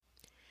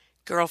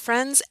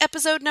Girlfriends,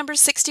 episode number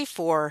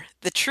 64,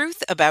 The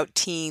Truth About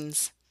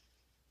Teens.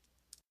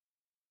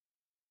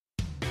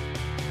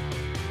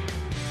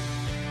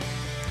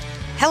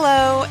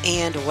 Hello,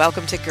 and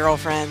welcome to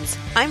Girlfriends.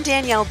 I'm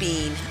Danielle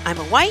Bean. I'm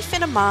a wife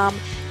and a mom,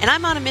 and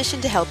I'm on a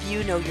mission to help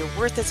you know your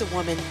worth as a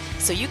woman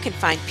so you can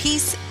find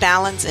peace,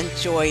 balance, and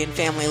joy in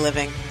family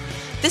living.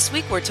 This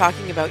week, we're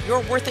talking about your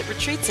Worth It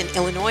retreats in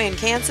Illinois and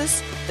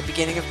Kansas, the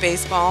beginning of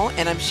baseball,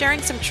 and I'm sharing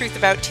some truth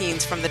about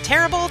teens from the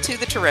terrible to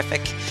the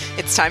terrific.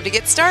 It's time to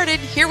get started.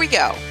 Here we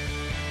go.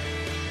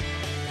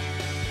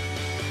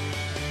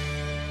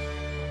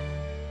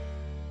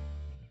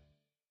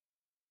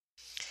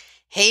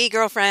 Hey,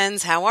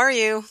 girlfriends, how are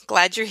you?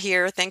 Glad you're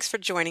here. Thanks for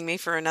joining me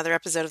for another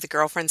episode of the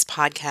Girlfriends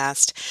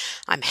Podcast.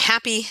 I'm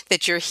happy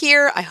that you're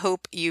here. I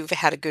hope you've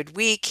had a good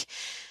week.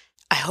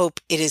 I hope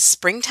it is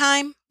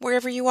springtime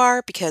wherever you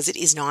are because it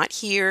is not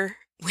here.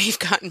 We've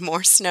gotten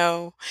more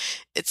snow.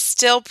 It's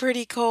still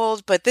pretty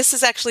cold, but this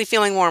is actually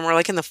feeling warm. We're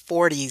like in the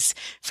 40s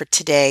for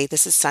today.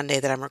 This is Sunday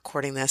that I'm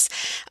recording this.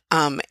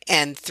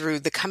 And through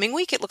the coming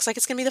week, it looks like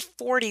it's going to be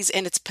the 40s,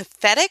 and it's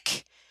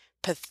pathetic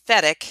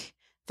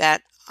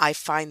that I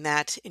find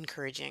that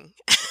encouraging.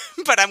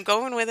 But I'm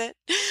going with it.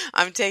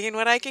 I'm taking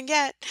what I can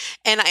get.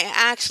 And I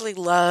actually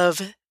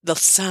love the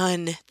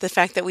sun, the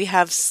fact that we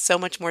have so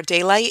much more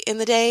daylight in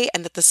the day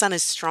and that the sun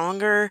is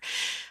stronger.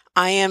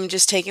 I am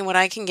just taking what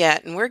I can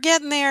get, and we're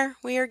getting there.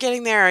 We are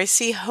getting there. I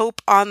see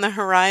hope on the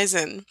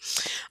horizon.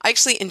 I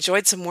actually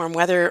enjoyed some warm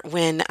weather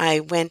when I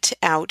went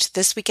out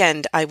this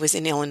weekend. I was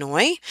in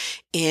Illinois,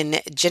 in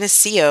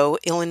Geneseo,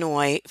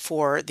 Illinois,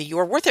 for the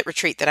You're Worth It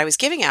retreat that I was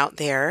giving out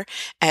there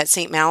at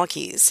St.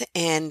 Malachy's,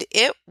 and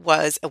it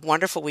was a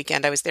wonderful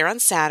weekend. I was there on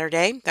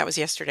Saturday. That was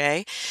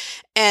yesterday.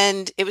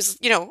 And it was,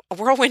 a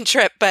whirlwind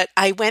trip, but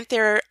I went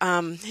there,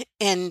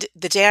 and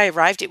the day I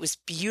arrived, it was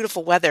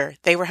beautiful weather.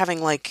 They were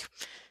having like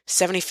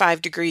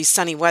 75 degrees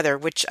sunny weather,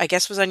 which I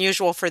guess was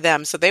unusual for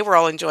them. So they were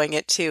all enjoying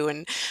it too.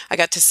 And I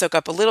got to soak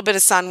up a little bit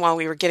of sun while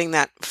we were getting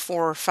that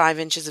 4 or 5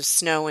 inches of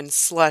snow and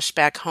slush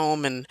back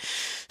home. And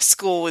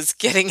school was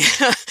getting,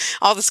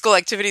 all the school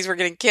activities were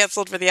getting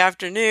canceled for the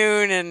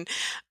afternoon. And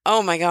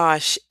oh my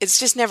gosh, it's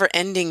just never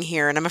ending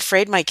here. And I'm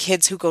afraid my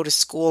kids who go to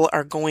school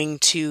are going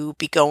to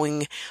be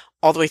going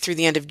all the way through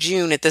the end of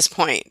June at this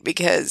point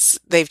because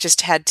they've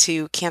just had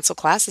to cancel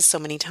classes so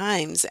many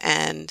times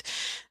and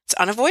it's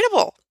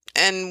unavoidable.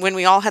 And when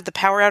we all had the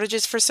power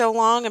outages for so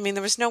long, I mean,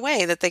 there was no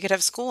way that they could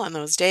have school on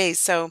those days.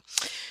 So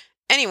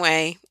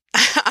anyway,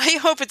 I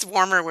hope it's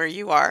warmer where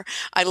you are.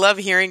 I love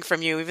hearing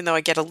from you, even though I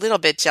get a little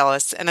bit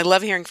jealous. And I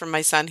love hearing from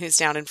my son who's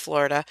down in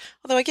Florida,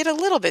 although I get a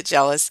little bit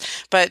jealous.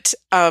 But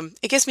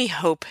it gives me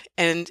hope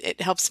and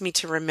it helps me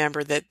to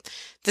remember that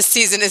the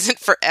season isn't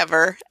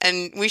forever.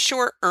 And we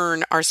sure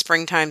earn our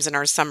springtimes and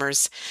our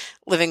summers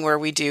living where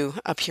we do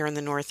up here in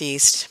the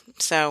Northeast.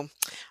 So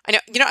I know,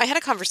 I had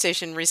a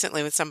conversation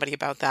recently with somebody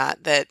about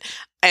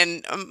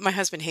and my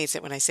husband hates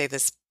it when I say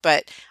this,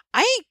 but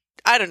I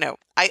don't know.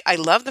 I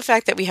love the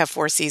fact that we have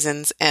 4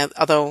 seasons, and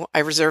although I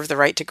reserve the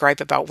right to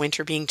gripe about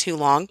winter being too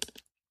long,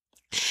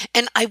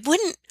 and I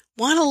wouldn't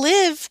want to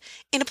live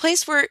in a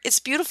place where it's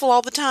beautiful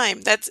all the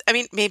time.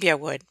 Maybe I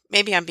would.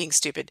 Maybe I'm being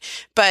stupid.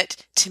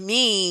 But to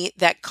me,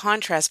 that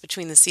contrast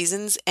between the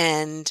seasons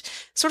and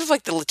sort of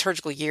like the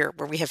liturgical year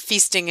where we have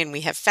feasting and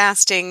we have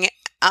fasting,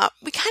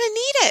 we kind of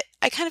need it.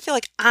 I kind of feel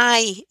like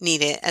I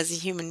need it as a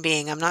human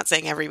being. I'm not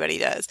saying everybody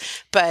does,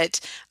 but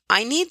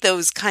I need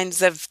those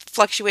kinds of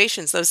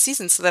fluctuations, those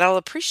seasons, so that I'll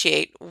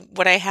appreciate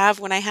what I have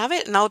when I have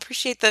it, and I'll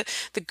appreciate the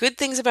good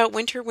things about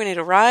winter when it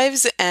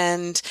arrives,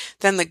 and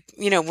then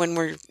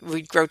when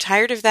we grow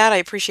tired of that, I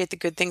appreciate the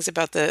good things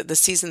about the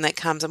season that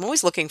comes. I'm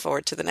always looking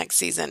forward to the next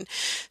season.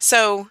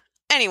 So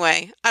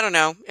anyway, I don't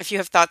know if you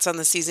have thoughts on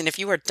the season. If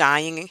you are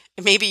dying,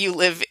 maybe you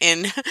live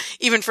in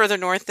even further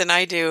north than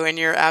I do, and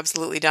you're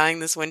absolutely dying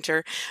this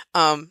winter,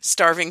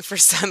 starving for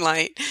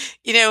sunlight.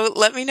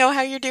 Let me know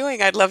how you're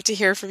doing. I'd love to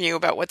hear from you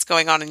about what's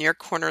going on in your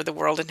corner of the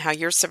world and how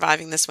you're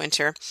surviving this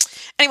winter.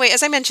 Anyway,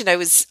 as I mentioned, I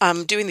was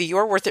doing the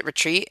You're Worth It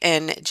retreat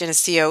in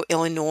Geneseo,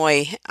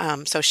 Illinois.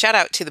 So shout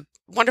out to the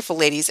wonderful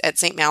ladies at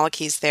St.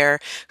 Malachy's there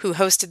who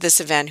hosted this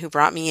event, who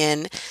brought me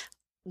in.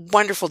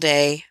 Wonderful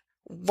day.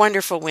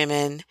 Wonderful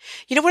women.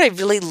 You know what I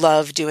really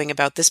love doing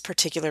about this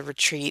particular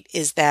retreat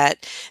is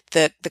that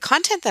the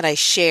content that I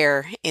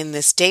share in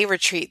this day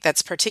retreat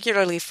that's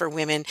particularly for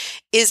women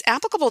is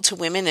applicable to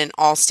women in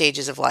all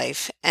stages of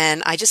life.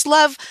 And I just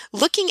love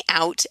looking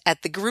out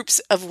at the groups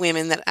of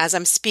women that as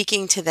I'm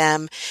speaking to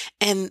them,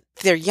 and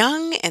they're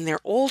young and they're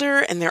older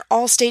and they're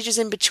all stages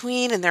in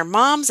between, and they're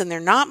moms and they're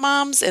not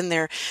moms, and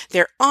they're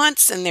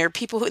aunts and they're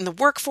people who in the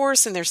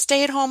workforce, and they're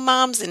stay-at-home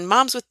moms and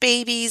moms with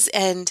babies.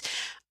 And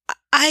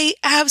I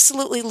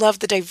absolutely love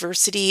the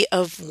diversity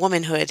of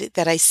womanhood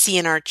that I see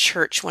in our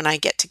church when I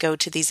get to go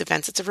to these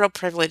events. It's a real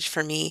privilege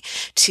for me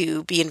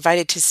to be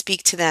invited to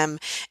speak to them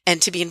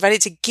and to be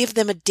invited to give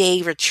them a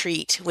day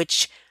retreat,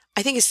 which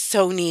I think is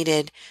so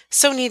needed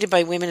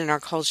by women in our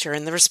culture.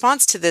 And the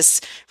response to this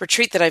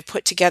retreat that I've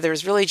put together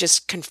is really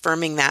just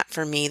confirming that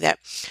for me, that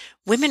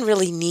women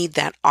really need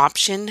that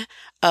option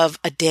of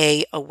a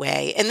day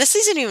away. And this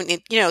isn't even,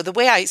 the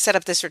way I set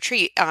up this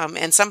retreat,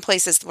 and some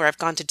places where I've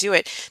gone to do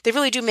it, they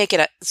really do make it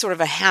a sort of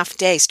a half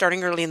day,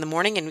 starting early in the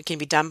morning and it can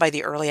be done by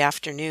the early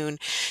afternoon.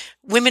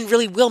 Women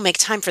really will make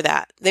time for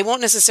that. They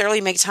won't necessarily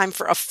make time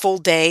for a full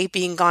day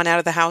being gone out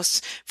of the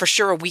house. For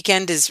sure, a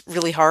weekend is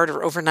really hard,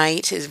 or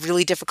overnight is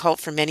really difficult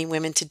for many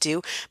women to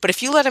do. But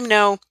if you let them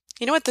know,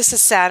 you know what, this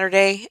is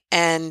Saturday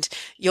and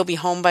you'll be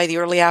home by the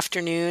early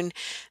afternoon,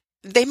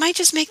 they might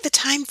just make the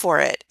time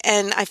for it.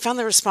 And I found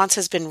the response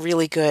has been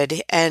really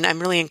good. And I'm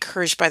really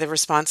encouraged by the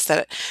response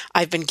that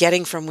I've been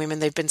getting from women.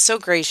 They've been so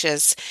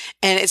gracious.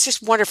 And it's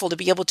just wonderful to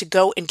be able to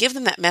go and give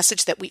them that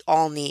message that we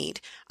all need.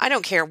 I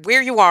don't care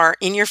where you are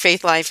in your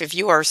faith life, if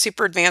you are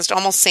super advanced,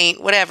 almost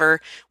saint, whatever,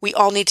 we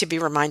all need to be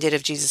reminded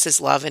of Jesus's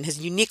love and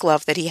his unique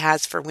love that he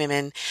has for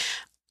women.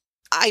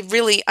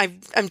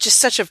 I'm just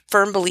such a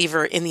firm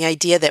believer in the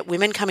idea that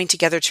women coming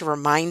together to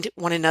remind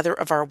one another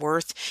of our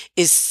worth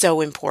is so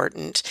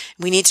important.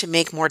 We need to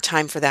make more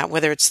time for that,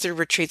 whether it's through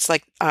retreats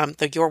like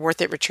the You're Worth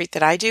It retreat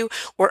that I do,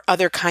 or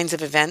other kinds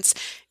of events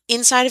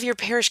inside of your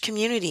parish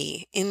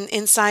community,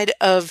 inside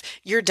of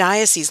your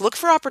diocese. Look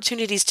for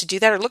opportunities to do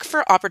that, or look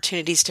for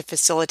opportunities to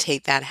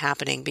facilitate that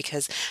happening,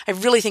 because I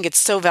really think it's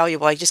so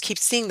valuable. I just keep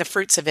seeing the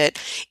fruits of it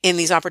in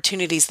these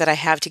opportunities that I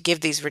have to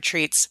give these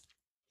retreats.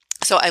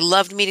 So I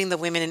loved meeting the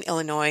women in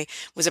Illinois.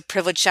 It was a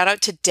privilege. Shout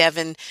out to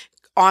Devin,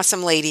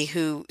 awesome lady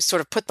who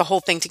sort of put the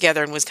whole thing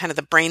together and was kind of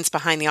the brains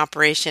behind the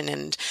operation,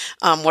 and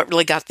what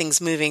really got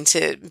things moving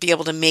to be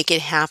able to make it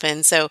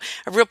happen. So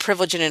a real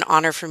privilege and an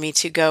honor for me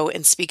to go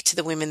and speak to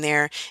the women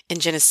there in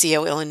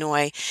Geneseo,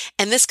 Illinois.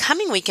 And this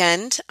coming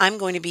weekend, I'm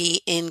going to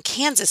be in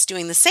Kansas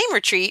doing the same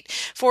retreat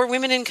for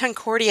women in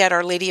Concordia at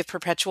Our Lady of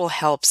Perpetual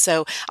Help.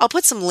 So I'll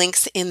put some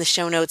links in the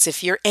show notes.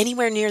 If you're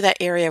anywhere near that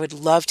area, I would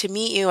love to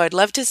meet you. I'd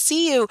love to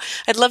see you.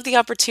 I'd love the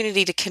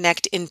opportunity to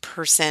connect in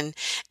person.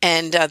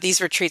 And these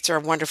retreats are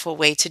a wonderful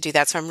way to do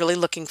that. So I'm really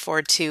looking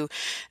forward to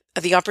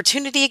the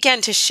opportunity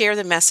again to share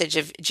the message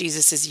of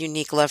Jesus's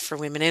unique love for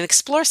women and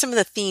explore some of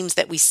the themes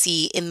that we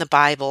see in the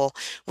Bible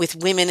with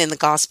women in the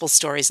gospel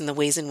stories and the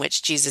ways in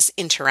which Jesus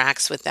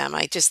interacts with them.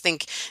 I just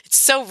think it's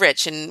so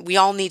rich, and we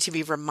all need to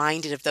be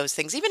reminded of those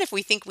things. Even if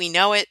we think we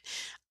know it,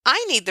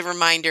 I need the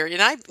reminder,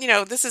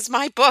 and this is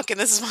my book and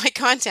this is my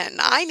content, and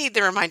I need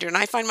the reminder, and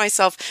I find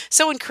myself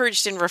so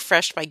encouraged and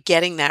refreshed by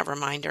getting that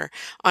reminder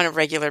on a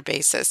regular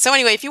basis. So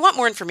anyway, if you want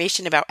more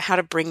information about how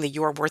to bring the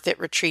You're Worth It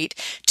retreat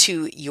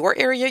to your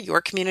area,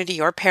 your community,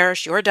 your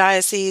parish, your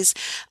diocese,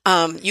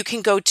 you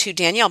can go to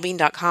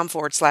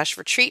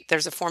daniellebean.com/retreat.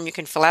 There's a form you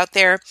can fill out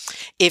there.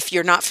 If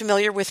you're not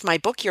familiar with my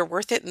book, You're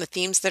Worth It, and the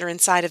themes that are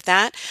inside of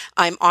that,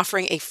 I'm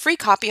offering a free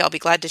copy. I'll be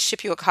glad to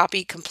ship you a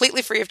copy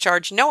completely free of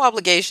charge, no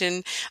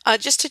obligation.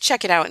 Just to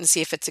check it out and see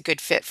if it's a good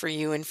fit for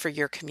you and for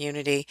your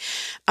community.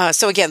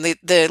 So again,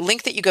 the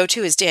link that you go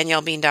to is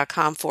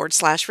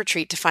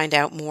daniellebean.com/retreat to find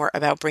out more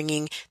about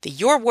bringing the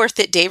You're Worth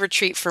It Day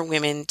Retreat for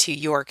women to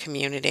your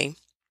community.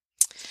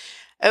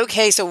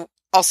 Okay, so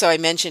also I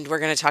mentioned we're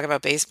going to talk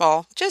about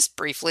baseball just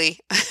briefly.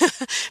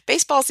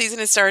 Baseball season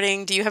is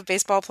starting. Do you have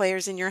baseball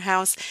players in your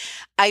house?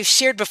 I've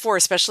shared before,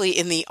 especially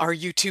in the Are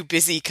You Too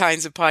Busy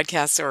kinds of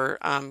podcasts, or,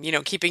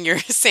 keeping your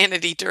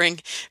sanity during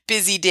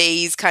busy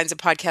days kinds of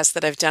podcasts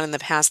that I've done in the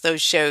past,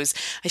 those shows.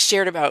 I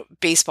shared about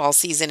baseball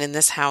season in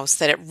this house,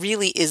 that it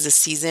really is a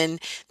season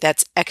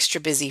that's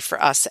extra busy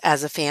for us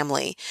as a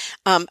family.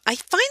 I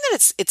find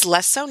that it's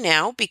less so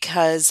now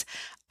because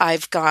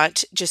I've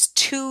got just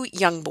 2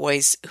 young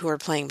boys who are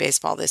playing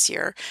baseball this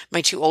year.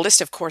 My 2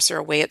 oldest, of course, are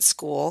away at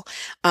school.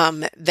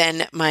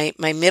 Then my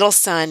middle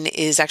son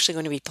is actually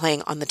going to be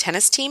playing on the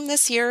tennis team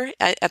this year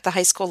at the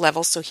high school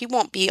level, so he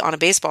won't be on a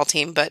baseball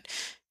team, but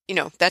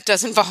that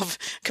does involve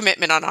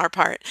commitment on our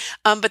part.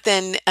 But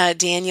then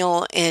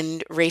Daniel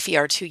and Rafi,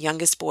 our 2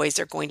 youngest boys,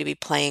 are going to be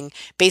playing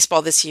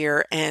baseball this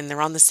year, and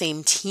they're on the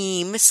same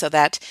team, so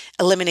that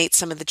eliminates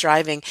some of the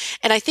driving.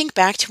 And I think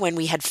back to when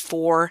we had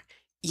 4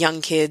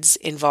 young kids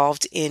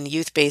involved in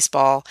youth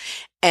baseball,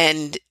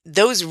 and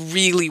those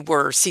really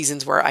were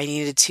seasons where I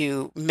needed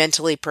to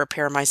mentally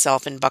prepare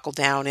myself and buckle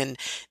down, and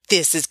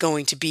this is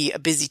going to be a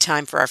busy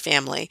time for our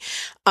family.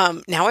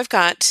 Now I've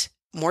got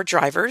more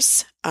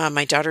drivers.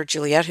 My daughter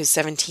Juliet, who's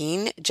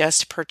 17,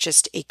 just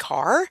purchased a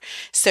car.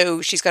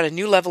 So she's got a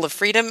new level of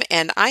freedom,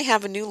 and I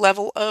have a new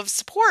level of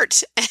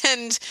support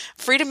and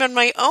freedom on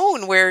my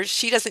own, where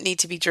she doesn't need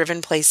to be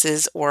driven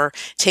places or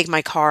take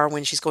my car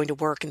when she's going to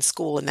work and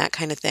school and that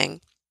kind of thing.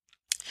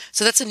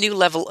 So that's a new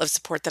level of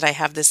support that I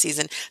have this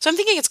season. So I'm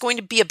thinking it's going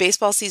to be a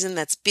baseball season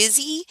that's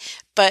busy,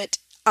 but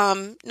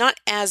not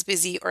as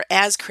busy or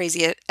as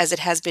crazy as it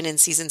has been in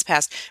seasons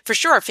past. For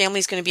sure, our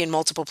family's going to be in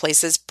multiple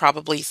places,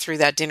 probably through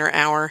that dinner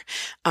hour,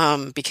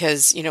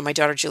 because, my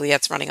daughter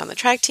Juliet's running on the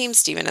track team.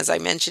 Stephen, as I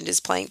mentioned, is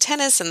playing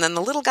tennis, and then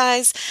the little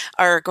guys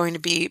are going to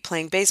be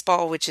playing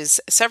baseball, which is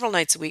several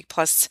nights a week,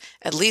 plus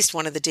at least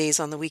one of the days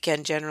on the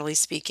weekend, generally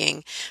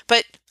speaking.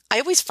 But I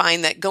always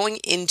find that going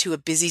into a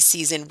busy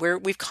season where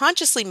we've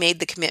consciously made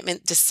the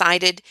commitment,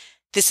 decided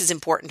this is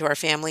important to our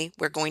family,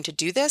 we're going to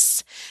do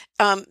this,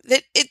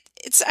 that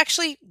it's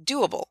actually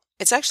doable.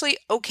 It's actually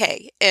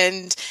okay.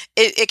 And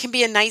it can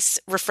be a nice,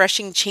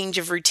 refreshing change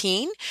of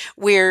routine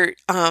where,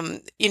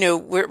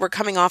 we're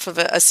coming off of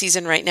a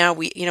season right now.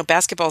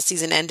 Basketball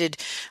season ended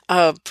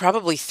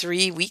probably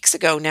 3 weeks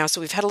ago now. So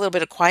we've had a little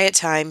bit of quiet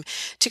time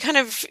to kind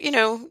of,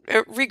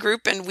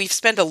 regroup. And we've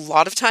spent a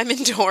lot of time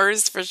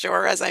indoors for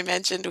sure. As I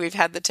mentioned, we've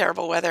had the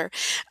terrible weather.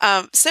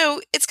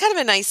 So it's kind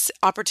of a nice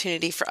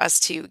opportunity for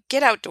us to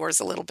get outdoors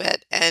a little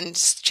bit and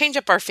change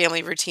up our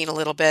family routine a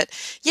little bit.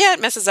 Yeah,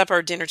 it messes up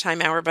our dinner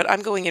time hour, but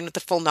I'm going in with the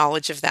full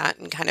knowledge of that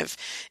and kind of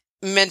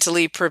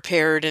mentally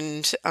prepared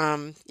and,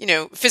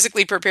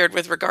 physically prepared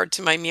with regard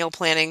to my meal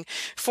planning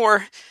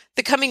for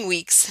the coming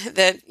weeks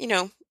that,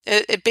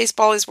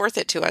 baseball is worth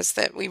it to us,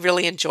 that we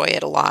really enjoy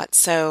it a lot.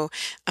 So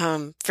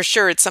for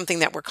sure, it's something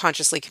that we're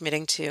consciously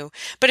committing to.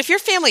 But if your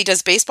family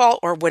does baseball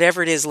or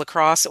whatever it is,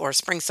 lacrosse or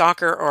spring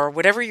soccer or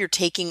whatever you're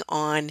taking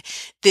on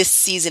this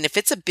season, if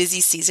it's a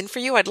busy season for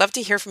you, I'd love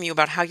to hear from you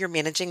about how you're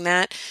managing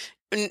that.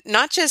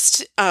 Not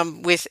just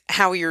with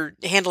how you're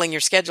handling your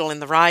schedule and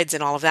the rides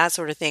and all of that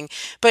sort of thing,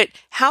 but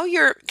how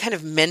you're kind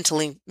of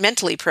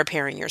mentally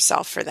preparing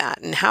yourself for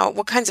that, and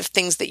what kinds of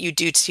things that you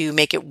do to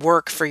make it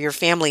work for your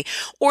family.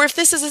 Or if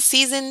this is a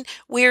season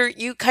where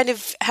you kind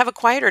of have a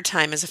quieter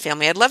time as a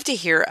family, I'd love to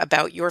hear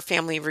about your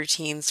family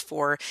routines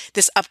for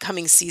this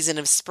upcoming season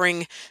of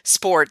spring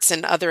sports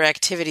and other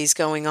activities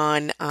going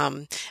on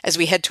as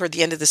we head toward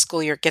the end of the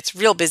school year. It gets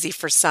real busy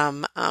for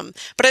some,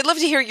 but I'd love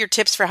to hear your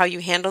tips for how you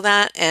handle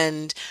that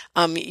and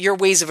your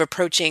ways of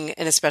approaching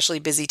an especially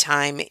busy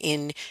time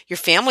in your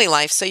family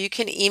life. So you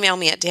can email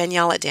me at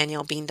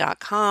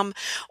Danielle@daniellebean.com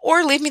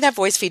or leave me that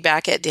voice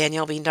feedback at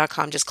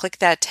daniellebean.com. Just click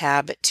that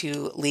tab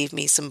to leave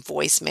me some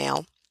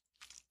voicemail.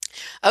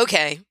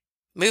 Okay,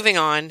 moving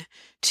on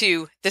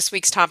to this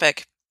week's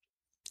topic.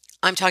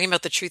 I'm talking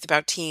about the truth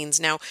about teens.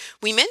 Now,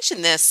 we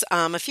mentioned this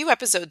a few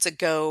episodes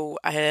ago,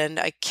 and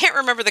I can't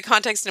remember the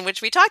context in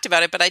which we talked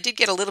about it, but I did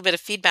get a little bit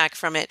of feedback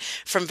from it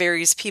from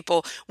various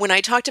people when I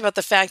talked about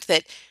the fact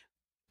that,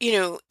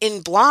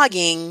 in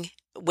blogging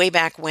way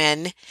back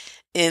when,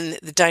 in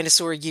the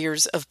dinosaur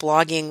years of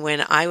blogging,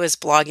 when I was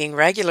blogging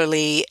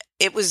regularly,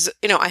 it was,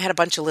 I had a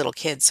bunch of little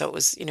kids. So it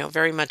was,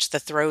 very much the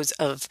throes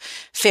of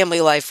family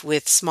life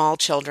with small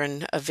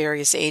children of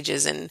various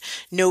ages and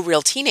no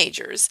real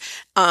teenagers.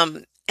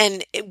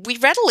 And we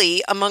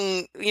readily,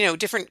 among,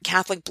 different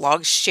Catholic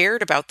blogs,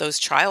 shared about those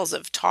trials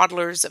of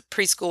toddlers, of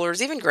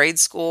preschoolers, even grade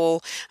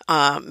school,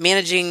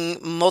 managing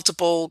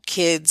multiple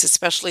kids,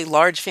 especially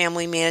large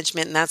family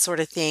management and that sort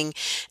of thing.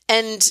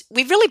 And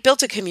we really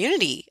built a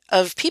community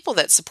of people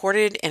that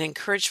supported and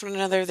encouraged one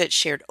another, that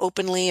shared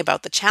openly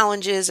about the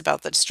challenges,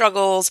 about the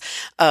struggles,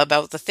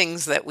 about the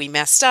things that we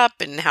messed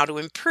up and how to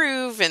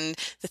improve, and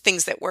the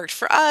things that worked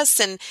for us.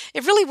 And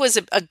it really was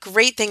a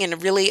great thing,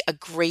 and really a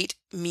great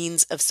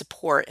means of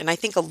support. And I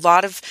think a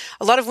lot of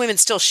women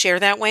still share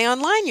that way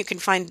online. You can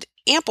find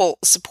ample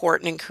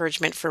support and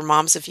encouragement for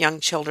moms of young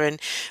children,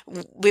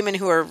 women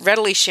who are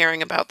readily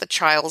sharing about the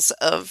trials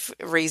of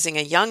raising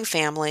a young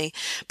family.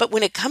 But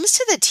when it comes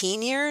to the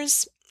teen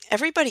years,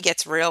 everybody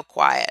gets real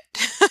quiet.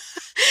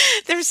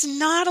 There's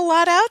not a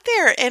lot out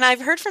there. And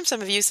I've heard from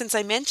some of you, since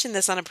I mentioned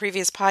this on a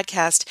previous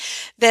podcast,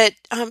 that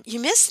you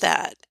miss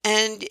that.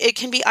 And it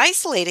can be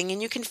isolating,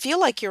 and you can feel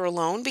like you're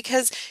alone,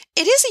 because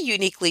it is a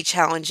uniquely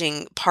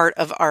challenging part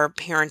of our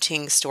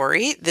parenting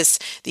story,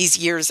 these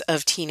years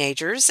of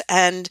teenagers.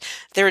 And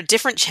there are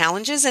different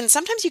challenges. And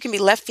sometimes you can be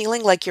left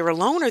feeling like you're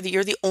alone, or that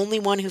you're the only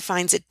one who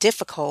finds it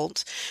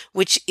difficult,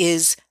 which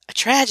is a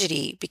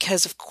tragedy,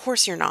 because of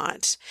course you're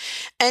not.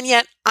 And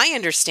yet I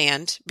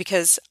understand,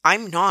 because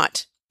I'm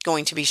not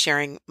going to be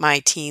sharing my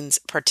teens'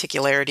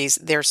 particularities,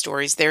 their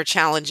stories, their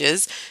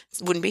challenges.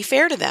 It wouldn't be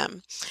fair to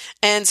them.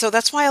 And so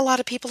that's why a lot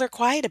of people are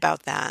quiet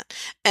about that.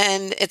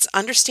 And it's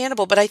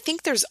understandable, but I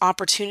think there's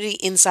opportunity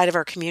inside of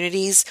our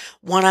communities,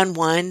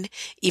 one-on-one,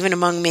 even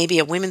among maybe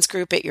a women's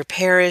group at your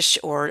parish,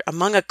 or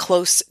among a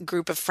close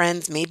group of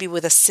friends, maybe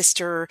with a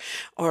sister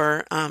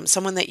or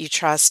someone that you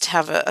trust,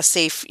 have a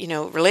safe,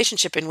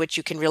 relationship in which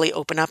you can really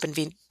open up and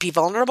be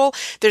vulnerable.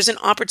 There's an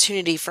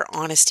opportunity for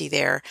honesty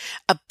there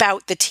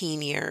about the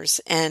teen years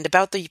and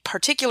about the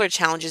particular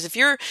challenges. If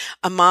you're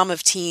a mom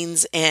of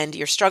teens and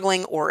you're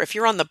struggling, or if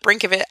you're on the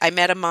brink of it, I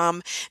met a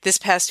mom this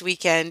past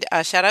weekend.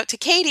 Shout out to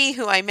Katie,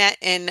 who I met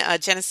in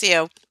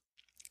Geneseo,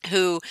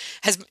 who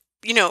has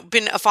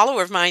been a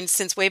follower of mine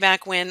since way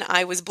back when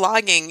I was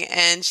blogging,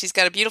 and she's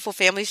got a beautiful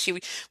family. She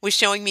was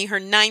showing me her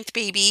 9th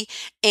baby,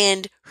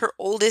 and her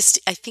oldest,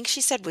 I think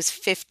she said, was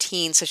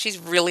 15. So she's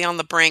really on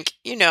the brink,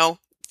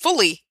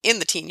 fully in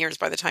the teen years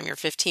by the time you're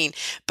 15,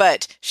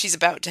 but she's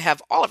about to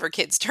have all of her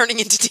kids turning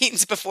into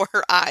teens before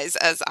her eyes,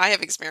 as I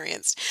have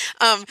experienced.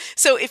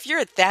 So if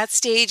you're at that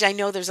stage, I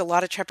know there's a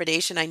lot of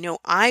trepidation. I know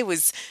I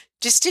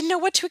just didn't know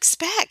what to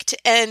expect.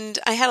 And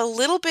I had a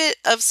little bit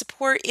of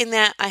support in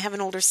that I have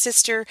an older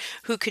sister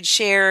who could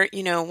share,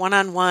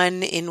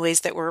 one-on-one in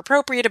ways that were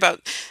appropriate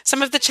about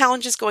some of the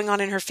challenges going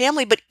on in her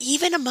family. But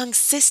even among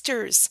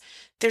sisters,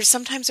 there's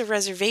sometimes a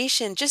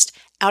reservation just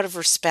out of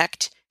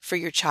respect for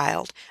your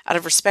child, out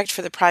of respect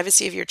for the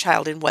privacy of your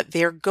child and what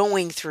they're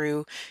going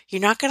through.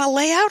 You're not going to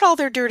lay out all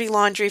their dirty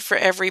laundry for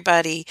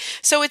everybody.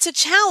 So it's a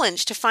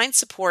challenge to find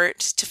support,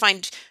 to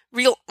find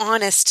real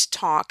honest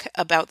talk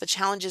about the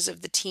challenges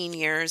of the teen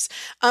years.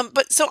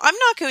 But so I'm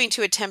not going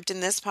to attempt in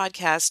this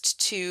podcast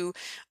to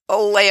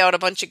lay out a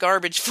bunch of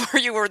garbage for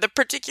you or the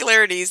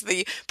particularities,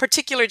 the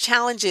particular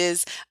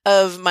challenges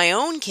of my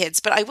own kids.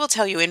 But I will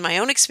tell you, in my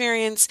own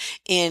experience,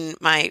 in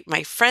my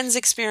friends'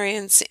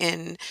 experience,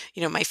 in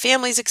my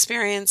family's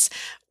experience,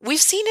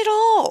 we've seen it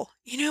all.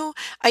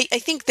 I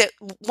think that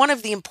one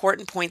of the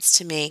important points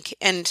to make,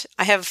 and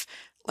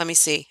let me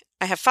see.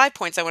 I have 5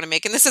 points I want to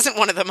make, and this isn't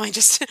one of them. I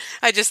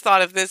just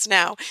thought of this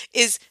now,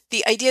 is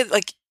the idea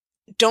like,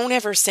 don't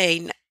ever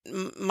say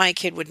my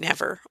kid would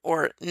never,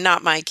 or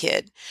not my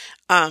kid.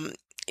 That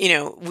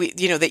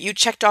you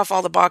checked off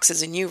all the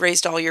boxes and you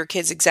raised all your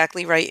kids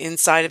exactly right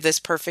inside of this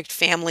perfect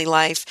family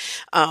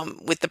life,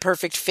 with the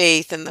perfect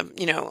faith and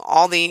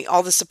all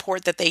the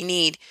support that they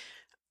need.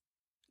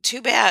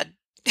 Too bad.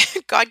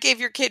 God gave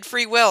your kid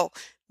free will.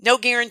 No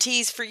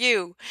guarantees for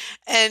you.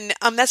 And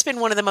that's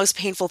been one of the most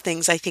painful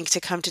things, I think, to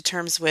come to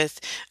terms with,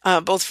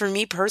 both for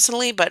me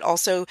personally, but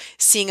also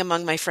seeing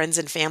among my friends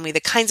and family,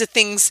 the kinds of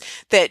things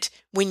that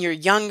when you're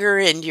younger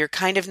and you're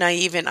kind of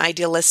naive and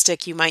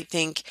idealistic, you might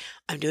think,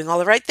 I'm doing all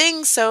the right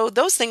things, so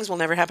those things will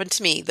never happen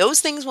to me. Those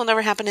things will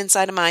never happen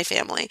inside of my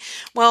family.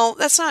 Well,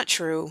 that's not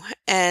true.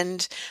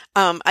 And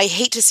I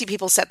hate to see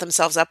people set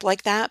themselves up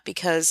like that,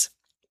 because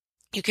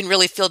you can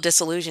really feel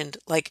disillusioned.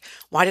 Like,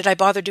 why did I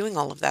bother doing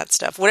all of that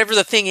stuff? Whatever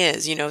the thing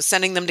is,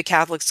 sending them to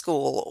Catholic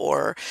school,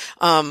 or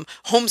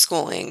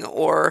homeschooling,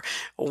 or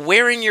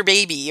wearing your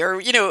baby,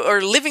 or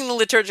living the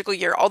liturgical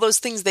year, all those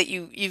things that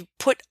you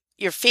put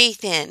your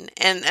faith in.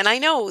 And I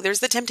know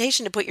there's the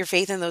temptation to put your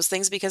faith in those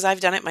things, because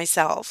I've done it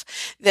myself,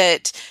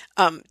 that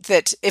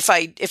if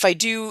I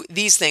do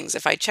these things,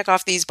 if I check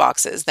off these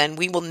boxes, then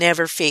we will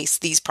never face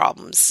these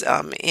problems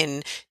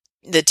in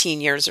the teen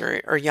years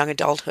or young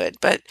adulthood.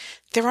 But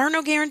there are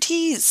no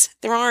guarantees.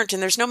 There aren't,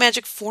 and there's no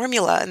magic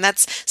formula. And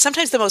that's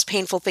sometimes the most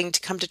painful thing to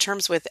come to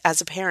terms with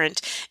as a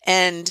parent.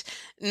 And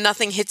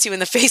nothing hits you in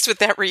the face with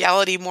that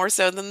reality more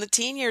so than the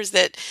teen years,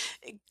 that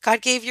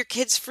God gave your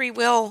kids free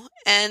will,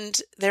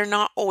 and they're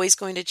not always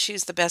going to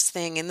choose the best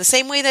thing in the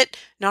same way that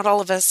not all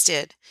of us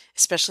did,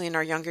 especially in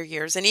our younger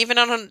years. And even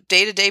on a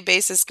day-to-day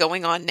basis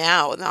going on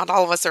now, not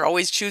all of us are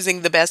always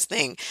choosing the best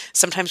thing.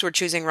 Sometimes we're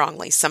choosing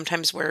wrongly.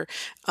 Sometimes we're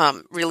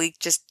really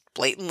just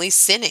blatantly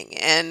sinning,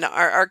 and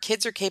our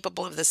kids are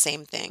capable of the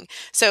same thing.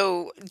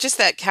 So just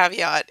that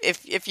caveat,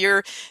 if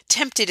you're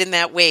tempted in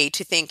that way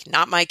to think,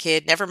 not my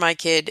kid, never my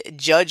kid,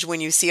 judge when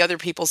you see other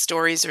people's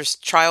stories or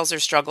trials or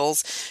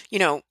struggles,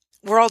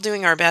 we're all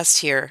doing our best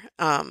here.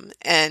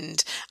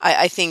 And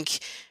I think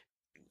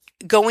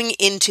going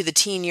into the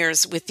teen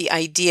years with the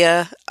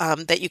idea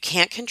that you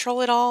can't control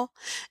it all,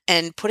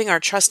 and putting our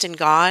trust in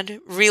God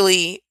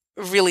really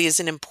is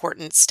an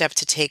important step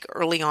to take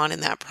early on in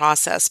that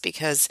process,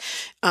 because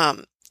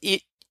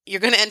you're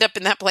going to end up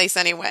in that place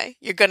anyway.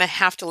 You're going to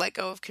have to let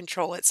go of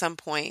control at some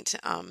point.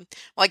 Well,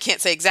 I can't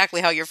say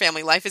exactly how your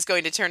family life is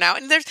going to turn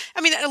out. And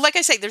like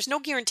I say, there's no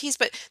guarantees,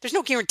 but there's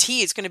no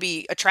guarantee it's going to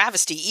be a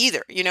travesty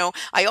either.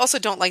 I also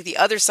don't like the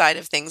other side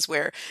of things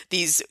where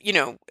these,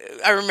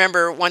 I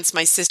remember once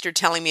my sister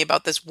telling me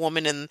about this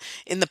woman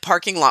in the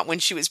parking lot when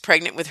she was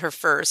pregnant with her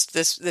first.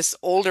 This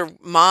older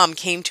mom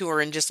came to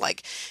her and just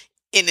like,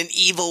 in an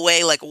evil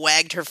way, like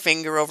wagged her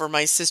finger over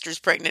my sister's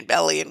pregnant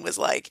belly and was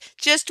like,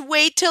 just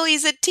wait till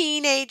he's a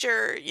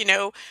teenager.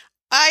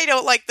 I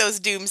don't like those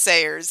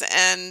doomsayers.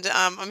 And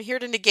I'm here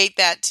to negate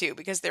that too,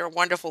 because there are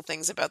wonderful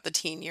things about the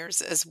teen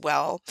years as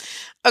well.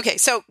 Okay,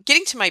 so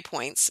getting to my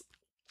points.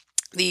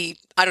 I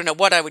don't know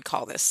what I would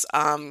call this,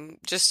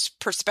 just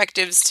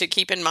perspectives to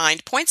keep in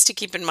mind, points to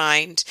keep in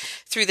mind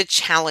through the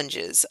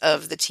challenges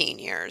of the teen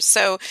years.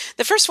 So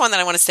the first one that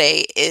I want to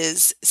say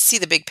is see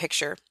the big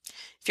picture.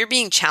 If you're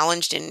being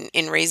challenged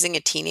in raising a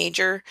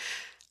teenager,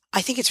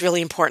 I think it's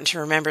really important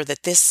to remember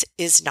that this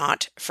is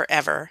not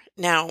forever.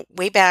 Now,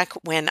 way back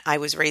when I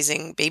was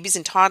raising babies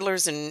and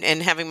toddlers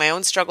and having my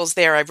own struggles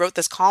there, I wrote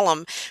this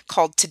column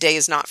called Today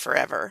is Not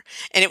Forever.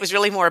 And it was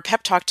really more a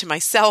pep talk to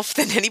myself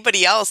than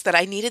anybody else, that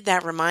I needed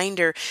that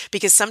reminder,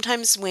 because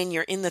sometimes when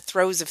you're in the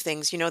throes of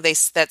things,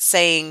 that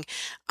saying,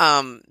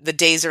 the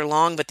days are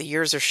long, but the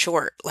years are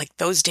short. Like,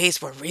 those days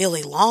were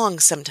really long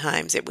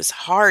sometimes. It was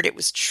hard. It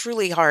was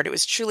truly hard. It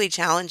was truly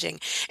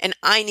challenging. And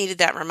I needed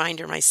that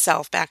reminder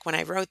myself back when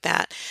I wrote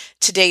that.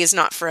 Today is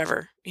not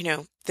forever.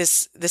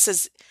 This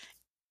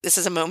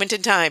is a moment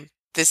in time.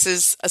 This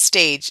is a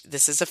stage.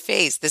 This is a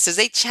phase. This is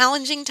a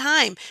challenging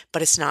time,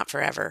 but it's not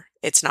forever.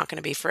 It's not going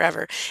to be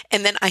forever.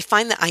 And then I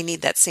find that I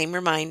need that same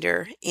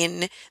reminder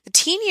in the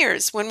teen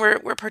years when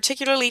we're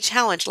particularly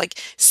challenged.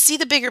 Like, see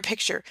the bigger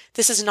picture.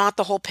 This is not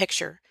the whole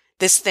picture.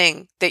 This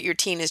thing that your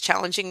teen is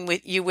challenging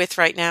you with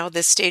right now,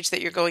 this stage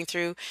that you're going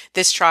through,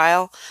 this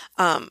trial,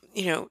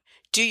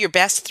 do your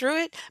best through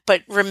it,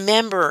 but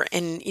remember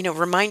and,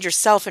 remind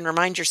yourself and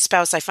remind your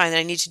spouse. I find that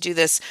I need to do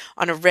this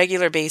on a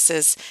regular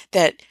basis,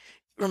 that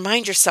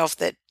remind yourself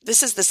that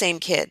this is the same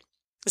kid.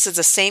 This is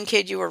the same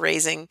kid you were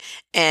raising,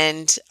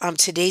 and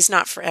today's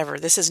not forever.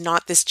 This is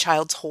not this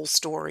child's whole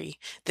story,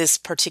 this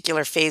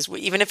particular phase.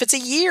 Even if it's a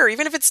year,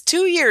 even if it's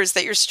 2 years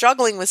that you're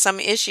struggling with some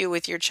issue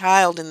with your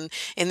child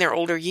in their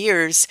older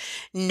years,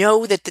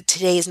 know that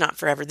today is not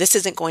forever. This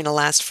isn't going to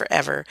last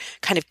forever.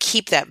 Kind of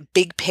keep that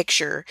big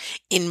picture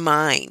in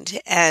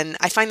mind. And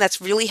I find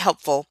that's really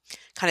helpful,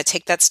 kind of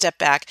take that step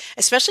back,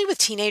 especially with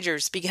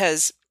teenagers,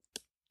 because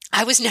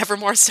I was never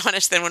more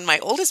astonished than when my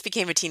oldest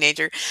became a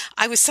teenager.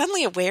 I was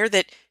suddenly aware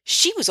that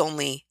she was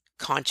only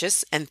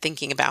conscious and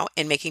thinking about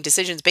and making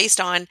decisions based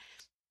on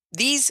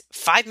these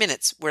 5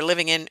 minutes we're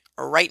living in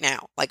right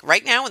now. Like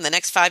right now in the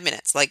next 5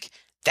 minutes. Like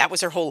that was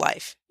her whole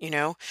life,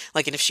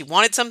 Like, and if she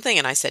wanted something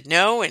and I said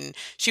no, and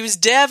she was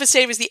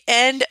devastated, it was the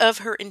end of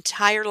her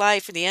entire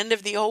life and the end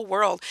of the whole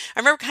world. I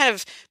remember kind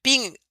of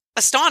being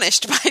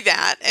astonished by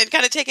that and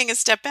kind of taking a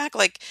step back,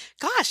 like,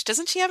 gosh,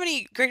 doesn't she have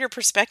any greater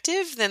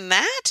perspective than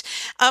that?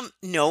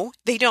 No,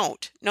 they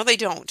don't. No, they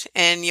don't.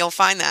 And you'll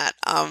find that,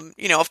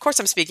 of course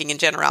I'm speaking in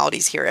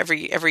generalities here.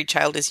 Every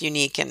child is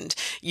unique, and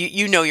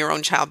you know your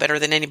own child better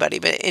than anybody.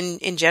 But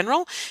in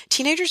general,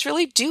 teenagers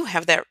really do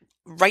have that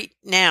right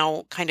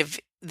now kind of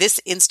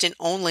this instant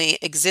only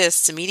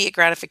exists, immediate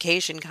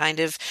gratification kind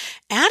of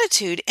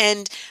attitude.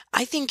 And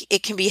I think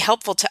it can be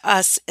helpful to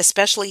us,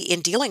 especially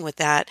in dealing with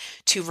that,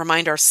 to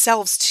remind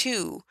ourselves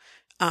too,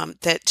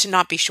 that to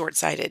not be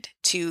short-sighted,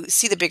 to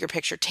see the bigger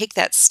picture, take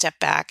that step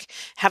back,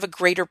 have a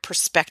greater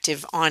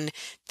perspective on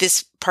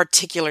this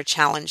particular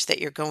challenge that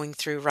you're going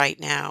through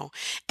right now.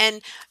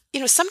 And,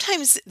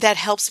 sometimes that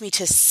helps me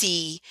to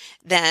see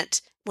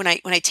that when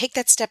I take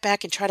that step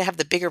back and try to have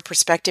the bigger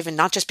perspective and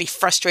not just be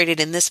frustrated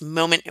in this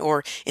moment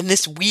or in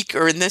this week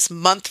or in this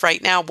month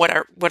right now, what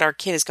our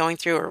kid is going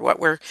through or what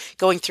we're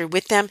going through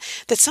with them,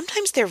 that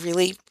sometimes they're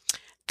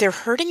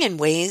hurting in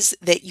ways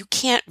that you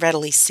can't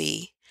readily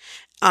see.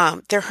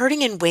 They're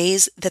hurting in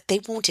ways that they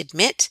won't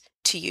admit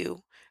to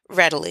you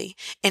readily.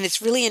 And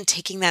it's really in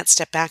taking that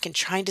step back and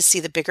trying to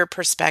see the bigger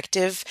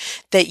perspective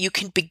that you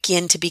can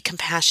begin to be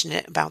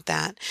compassionate about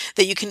that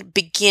you can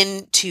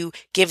begin to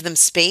give them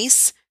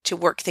space to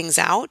work things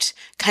out,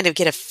 kind of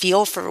get a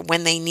feel for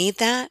when they need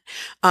that,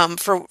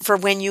 for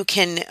when you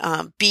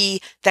can be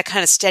that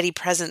kind of steady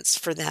presence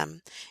for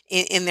them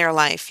in their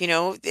life.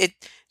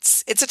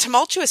 It's a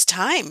tumultuous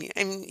time,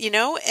 and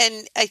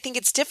I think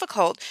it's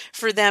difficult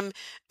for them.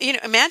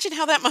 Imagine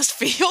how that must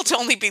feel to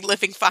only be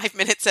living 5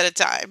 minutes at a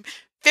time.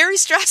 Very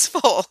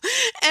stressful,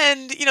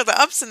 and the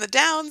ups and the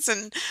downs,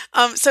 and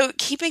so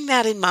keeping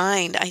that in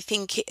mind, I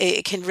think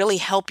it can really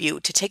help you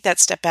to take that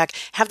step back,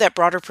 have that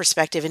broader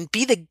perspective, and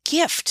be the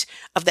gift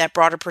of that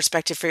broader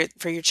perspective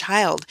for your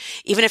child,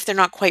 even if they're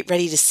not quite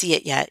ready to see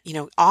it yet.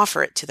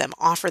 Offer it to them,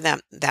 offer them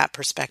that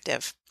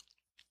perspective.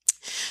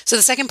 So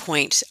the second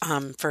point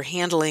for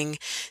handling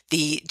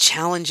the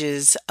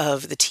challenges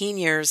of the teen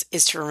years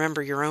is to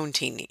remember your own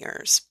teen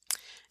years.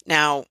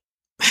 Now,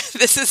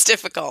 this is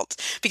difficult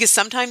because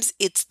sometimes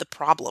it's the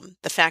problem,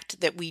 the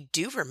fact that we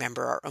do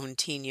remember our own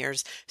teen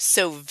years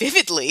so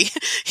vividly.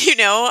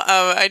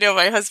 I know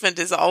my husband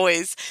is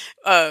always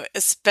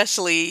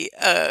especially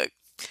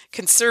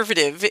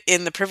conservative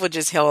in the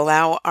privileges he'll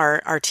allow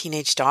our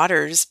teenage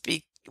daughters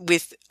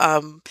with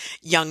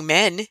young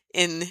men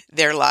in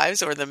their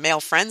lives or the male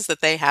friends that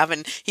they have.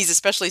 And he's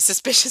especially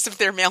suspicious of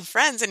their male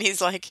friends. And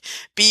he's like,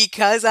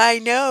 because I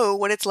know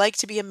what it's like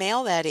to be a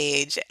male that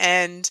age.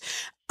 And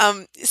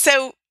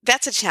so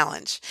that's a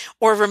challenge.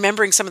 Or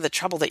remembering some of the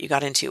trouble that you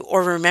got into,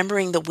 or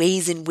remembering the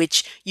ways in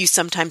which you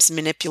sometimes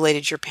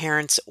manipulated your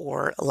parents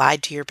or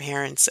lied to your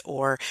parents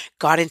or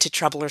got into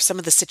trouble, or some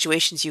of the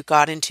situations you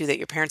got into that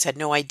your parents had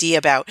no idea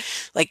about.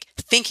 Like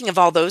thinking of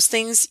all those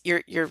things,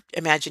 your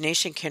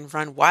imagination can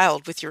run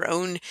wild with your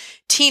own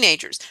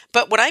teenagers.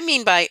 But what I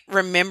mean by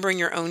remembering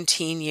your own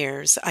teen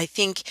years, I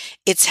think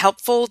it's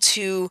helpful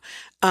to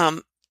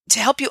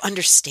help you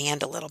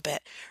understand a little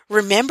bit.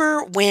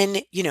 Remember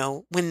when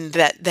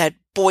that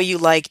boy you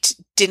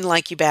liked didn't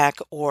like you back,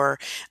 or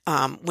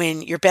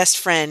when your best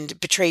friend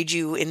betrayed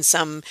you in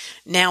some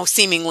now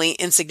seemingly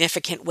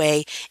insignificant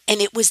way,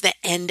 and it was the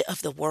end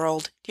of the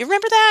world. Do you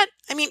remember that?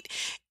 I mean,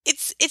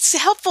 it's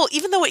helpful,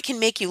 even though it can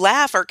make you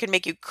laugh or it can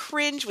make you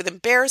cringe with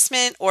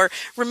embarrassment. Or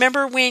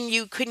remember when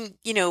you couldn't,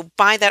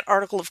 buy that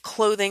article of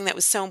clothing that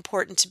was so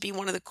important to be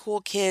one of the cool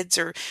kids,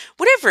 or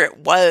whatever it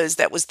was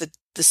that was the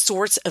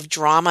sorts of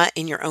drama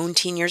in your own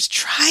teen years.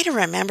 Try to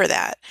remember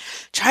that.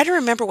 Try to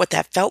remember what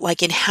that felt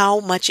like and how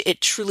much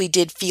it truly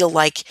did feel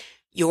like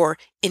your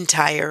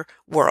entire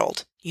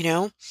world.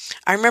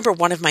 I remember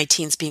one of my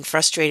teens being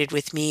frustrated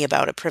with me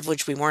about a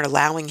privilege we weren't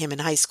allowing him in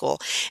high school.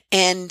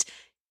 And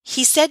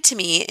he said to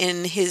me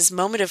in his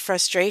moment of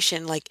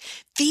frustration, like,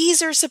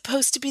 these are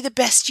supposed to be the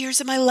best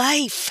years of my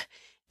life.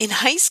 In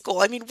high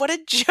school. I mean, what a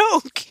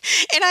joke.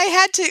 And I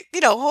had to,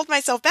 hold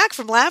myself back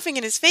from laughing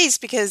in his face,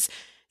 because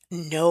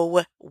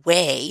no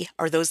way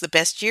are those the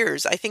best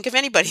years, I think, of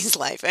anybody's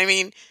life. I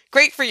mean,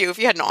 great for you if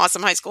you had an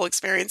awesome high school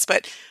experience,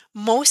 but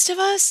most of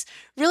us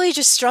really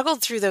just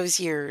struggled through those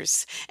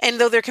years. And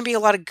though there can be a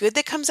lot of good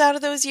that comes out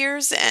of those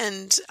years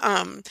and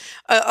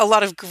a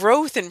lot of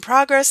growth and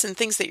progress and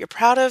things that you're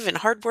proud of and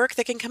hard work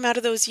that can come out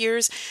of those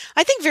years,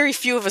 I think very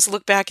few of us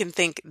look back and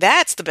think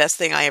that's the best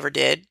thing I ever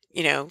did,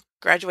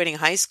 graduating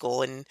high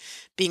school and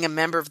being a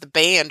member of the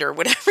band or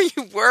whatever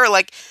you were.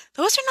 Like,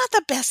 those are not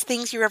the best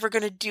things you're ever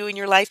going to do in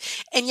your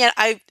life. And yet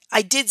I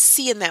did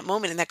see in that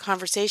moment, in that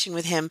conversation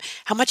with him,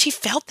 how much he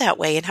felt that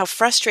way and how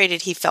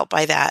frustrated he felt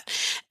by that.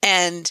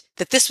 And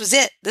that this was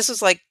it. This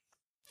was like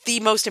the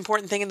most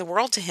important thing in the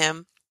world to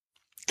him.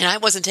 And I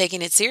wasn't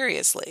taking it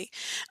seriously.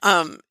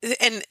 And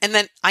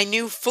then I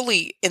knew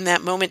fully in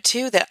that moment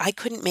too, that I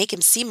couldn't make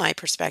him see my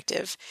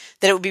perspective,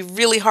 that it would be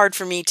really hard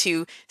for me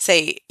to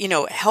say,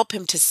 help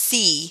him to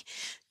see,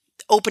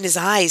 open his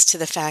eyes to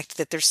the fact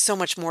that there's so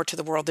much more to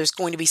the world. There's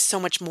going to be so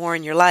much more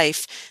in your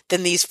life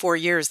than these 4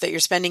 years that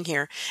you're spending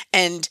here.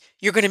 And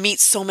you're going to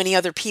meet so many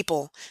other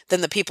people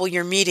than the people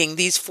you're meeting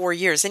these 4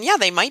 years. And yeah,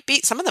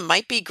 some of them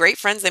might be great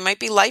friends. They might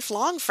be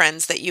lifelong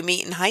friends that you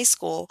meet in high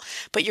school,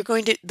 but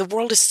the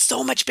world is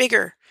so much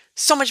bigger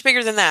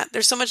than that.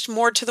 There's so much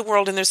more to the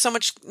world, and there's so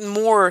much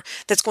more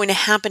that's going to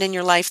happen in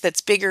your life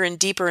that's bigger and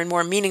deeper and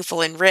more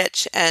meaningful and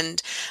rich.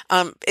 And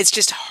it's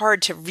just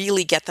hard to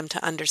really get them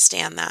to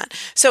understand that.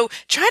 So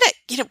try to,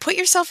 put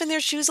yourself in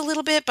their shoes a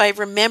little bit by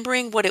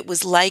remembering what it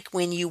was like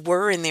when you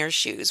were in their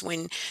shoes.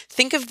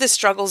 Think of the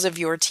struggles of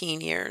your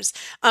teen years.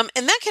 And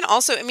that can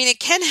also, it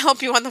can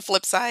help you on the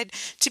flip side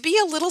to be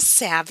a little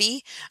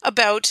savvy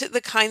about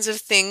the kinds of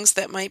things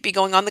that might be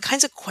going on, the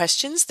kinds of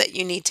questions that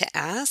you need to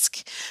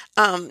ask.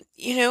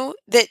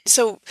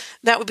 So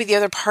that would be the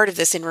other part of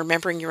this in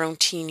remembering your own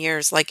teen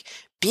years, like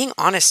being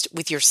honest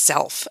with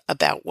yourself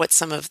about what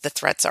some of the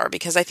threats are,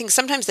 because I think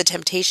sometimes the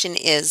temptation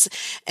is,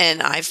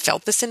 and I've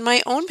felt this in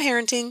my own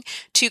parenting,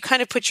 to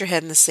kind of put your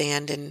head in the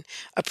sand and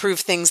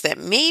approve things that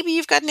maybe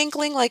you've got an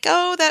inkling like,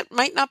 oh, that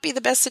might not be the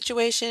best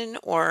situation,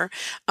 or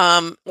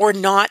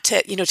not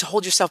to, to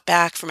hold yourself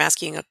back from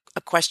asking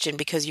a question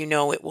because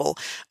it will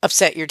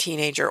upset your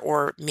teenager,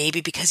 or maybe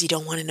because you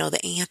don't want to know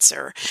the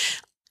answer.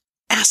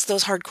 Ask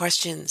those hard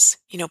questions,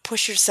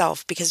 push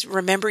yourself, because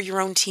remember your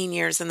own teen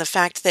years and the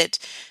fact that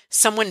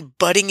someone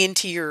butting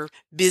into your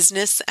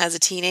business as a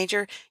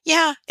teenager,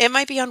 yeah, it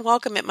might be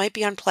unwelcome. It might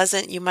be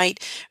unpleasant. You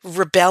might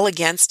rebel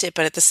against it,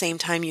 but at the same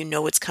time,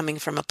 it's coming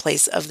from a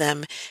place of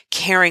them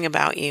caring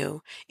about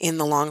you in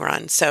the long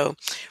run. So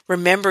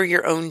remember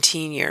your own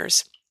teen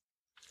years.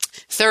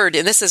 Third,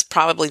 and this is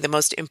probably the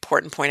most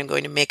important point I'm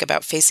going to make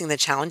about facing the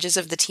challenges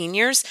of the teen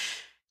years,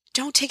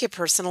 don't take it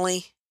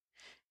personally.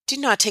 Do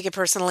not take it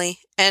personally.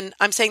 And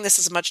I'm saying this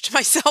as much to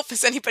myself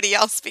as anybody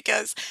else,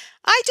 because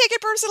I take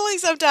it personally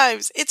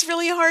sometimes. It's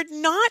really hard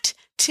not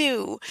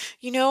to.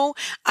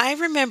 I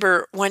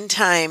remember one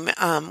time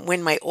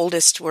when my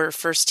oldest were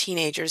first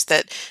teenagers,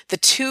 that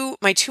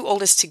my two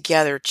oldest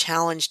together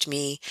challenged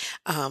me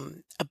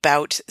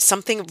about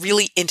something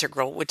really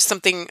integral,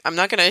 something I'm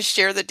not going to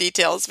share the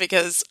details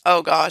because,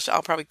 oh gosh,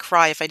 I'll probably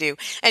cry if I do.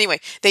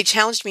 Anyway, they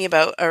challenged me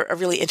about a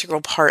really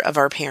integral part of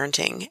our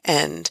parenting,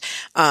 and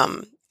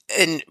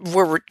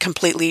we're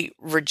completely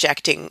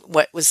rejecting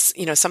what was,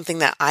 something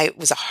that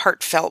was a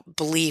heartfelt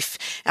belief,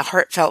 a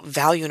heartfelt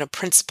value, and a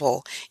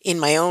principle in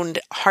my own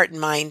heart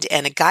and mind,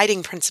 and a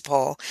guiding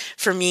principle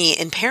for me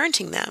in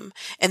parenting them.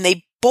 And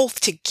they both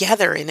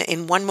together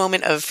in one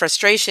moment of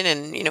frustration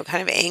and,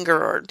 kind of anger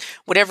or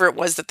whatever it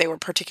was that they were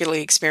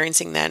particularly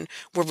experiencing then,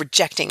 were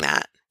rejecting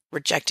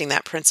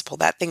that principle,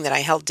 that thing that I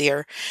held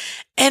dear.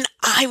 And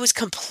I was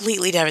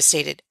completely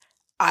devastated.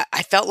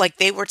 I felt like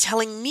they were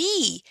telling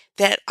me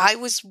that I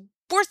was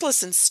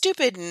worthless and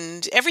stupid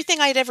and everything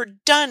I'd ever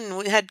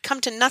done had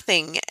come to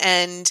nothing.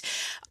 And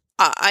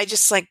I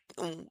just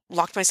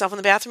locked myself in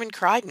the bathroom and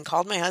cried and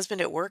called my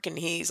husband at work, and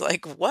he's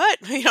like, what?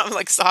 I'm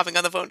like sobbing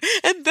on the phone.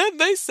 And then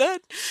they said,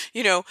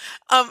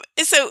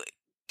 so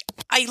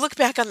I look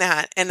back on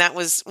that, and that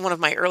was one of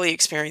my early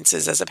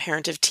experiences as a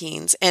parent of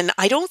teens. And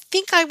I don't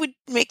think I would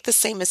make the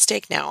same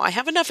mistake now. I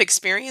have enough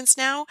experience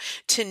now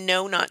to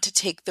know not to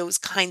take those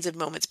kinds of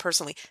moments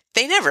personally.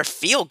 They never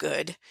feel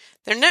good.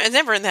 They're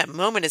never in that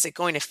moment is it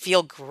going to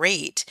feel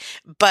great.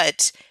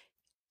 But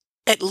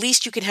at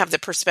least you can have the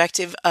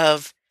perspective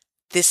of,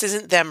 this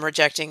isn't them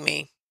rejecting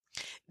me.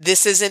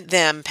 This isn't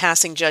them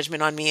passing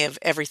judgment on me of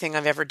everything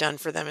I've ever done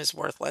for them is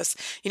worthless.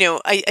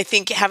 I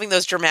think having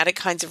those dramatic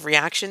kinds of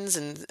reactions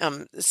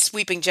and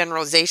sweeping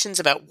generalizations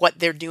about what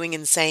they're doing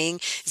and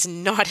saying is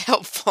not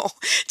helpful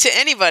to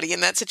anybody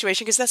in that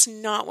situation, because that's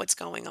not what's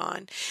going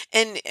on.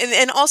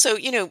 And also,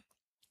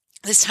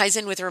 this ties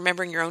in with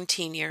remembering your own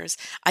teen years.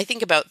 I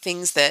think about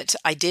things that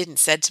I did and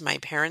said to my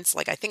parents.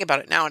 Like, I think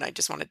about it now and I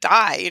just want to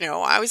die.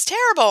 I was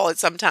terrible at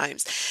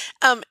sometimes.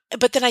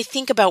 But then I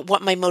think about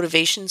what my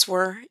motivations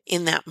were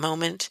in that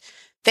moment.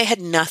 They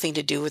had nothing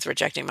to do with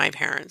rejecting my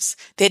parents.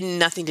 They had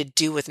nothing to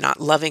do with not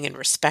loving and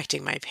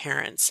respecting my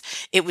parents.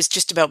 It was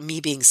just about me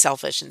being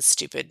selfish and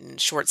stupid and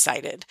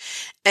short-sighted.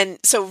 And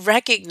so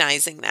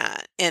recognizing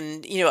that,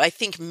 and, I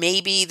think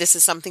maybe this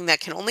is something that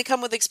can only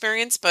come with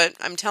experience, but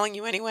I'm telling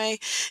you anyway,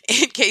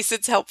 in case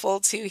it's helpful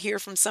to hear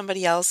from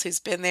somebody else who's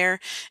been there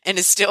and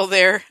is still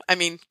there. I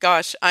mean,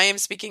 gosh, I am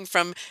speaking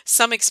from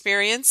some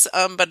experience,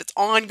 but it's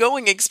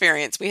ongoing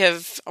experience.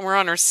 We're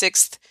on our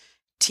sixth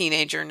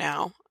teenager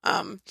now.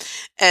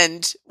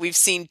 And we've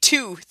seen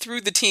two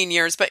through the teen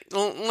years, but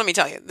let me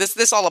tell you,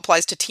 this all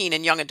applies to teen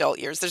and young adult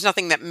years. There's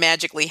nothing that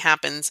magically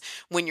happens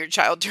when your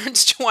child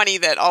turns 20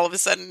 that all of a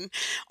sudden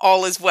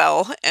all is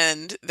well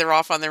and they're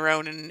off on their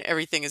own and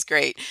everything is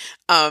great.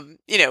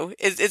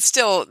 It's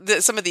still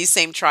some of these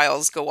same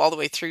trials go all the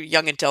way through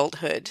young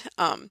adulthood.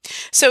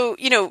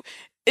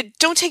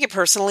 Don't take it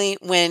personally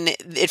when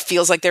it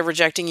feels like they're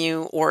rejecting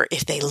you, or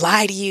if they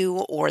lie to you,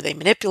 or they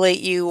manipulate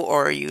you,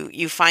 or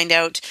you find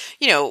out,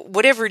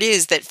 whatever it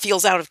is that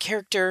feels out of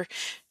character.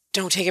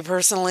 Don't take it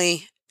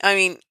personally. I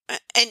mean,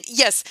 and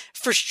yes,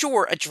 for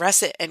sure,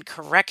 address it and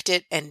correct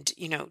it, and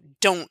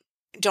don't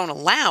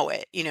allow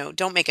it.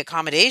 Don't make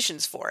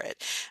accommodations for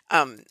it,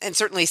 and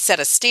certainly set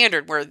a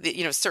standard where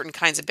certain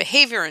kinds of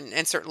behavior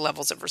and certain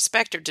levels of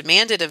respect are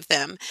demanded of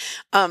them,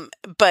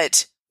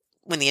 but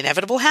when the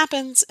inevitable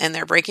happens and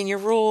they're breaking your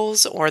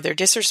rules, or they're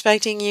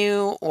disrespecting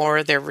you,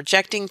 or they're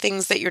rejecting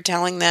things that you're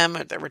telling them,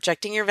 or they're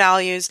rejecting your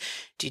values,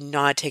 do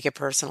not take it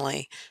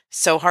personally.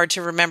 So hard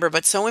to remember,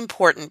 but so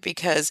important,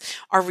 because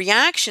our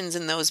reactions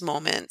in those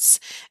moments,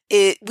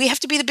 we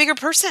have to be the bigger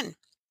person.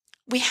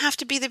 We have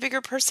to be the bigger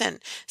person.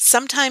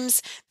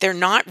 Sometimes they're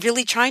not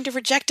really trying to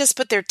reject us,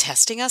 but they're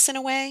testing us in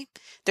a way.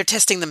 They're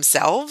testing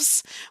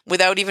themselves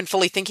without even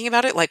fully thinking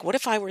about it. Like, what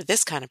if I were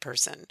this kind of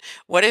person?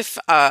 What if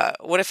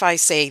I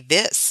say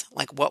this?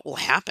 Like, what will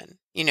happen?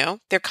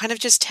 They're kind of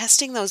just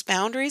testing those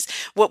boundaries.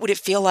 What would it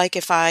feel like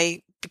if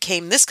I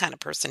became this kind of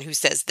person who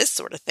says this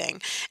sort of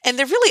thing? And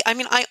they're really,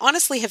 I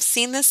honestly have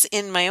seen this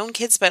in my own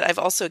kids, but I've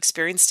also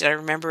experienced it. I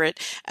remember it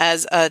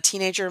as a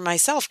teenager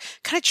myself,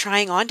 kind of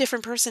trying on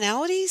different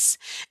personalities.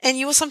 And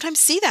you will sometimes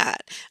see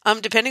that,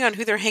 depending on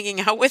who they're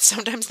hanging out with.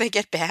 Sometimes they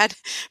get bad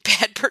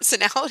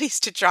personalities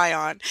to try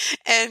on,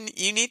 and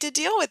you need to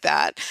deal with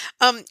that.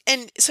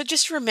 And so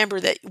just remember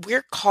that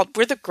we're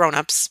the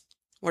grown-ups.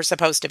 We're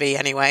supposed to be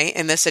anyway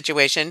in this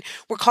situation.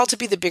 We're called to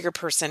be the bigger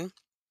person.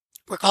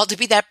 We're called to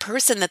be that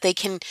person that they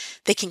can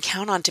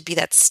count on, to be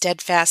that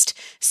steadfast,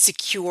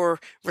 secure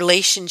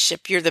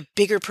relationship. You're the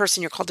bigger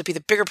person. You're called to be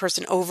the bigger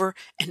person over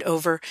and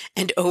over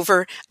and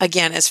over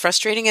again, as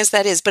frustrating as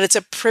that is, but it's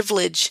a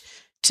privilege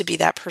to be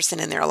that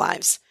person in their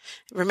lives.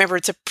 Remember,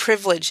 it's a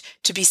privilege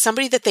to be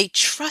somebody that they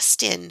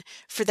trust in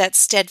for that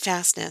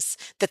steadfastness,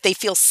 that they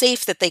feel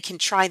safe, that they can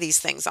try these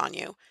things on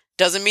you.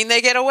 Doesn't mean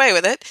they get away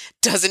with it.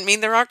 Doesn't mean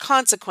there aren't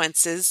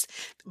consequences.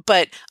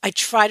 But I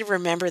try to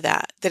remember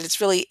that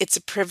it's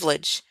a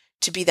privilege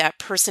to be that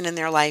person in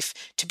their life,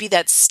 to be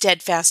that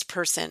steadfast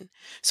person.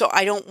 So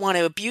I don't want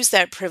to abuse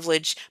that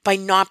privilege by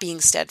not being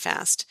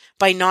steadfast,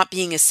 by not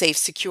being a safe,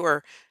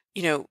 secure,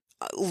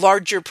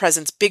 larger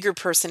presence, bigger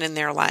person in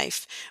their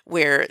life,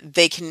 where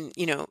they can,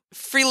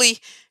 freely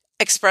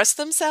express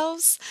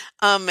themselves,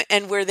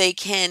 and where they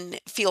can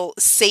feel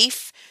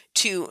safe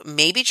to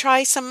maybe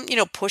try some,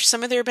 push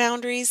some of their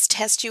boundaries,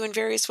 test you in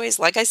various ways.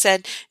 Like I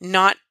said,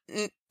 not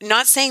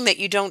saying that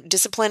you don't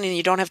discipline and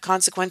you don't have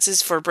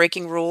consequences for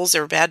breaking rules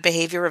or bad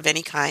behavior of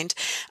any kind.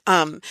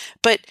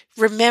 But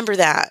remember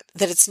that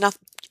it's not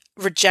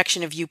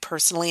rejection of you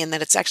personally, and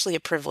that it's actually a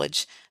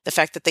privilege, the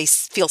fact that they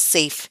feel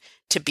safe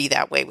to be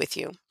that way with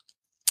you.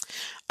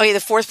 Okay, the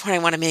fourth point I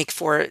want to make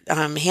for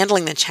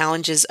handling the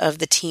challenges of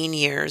the teen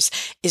years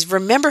is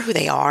remember who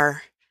they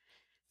are.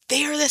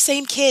 They are the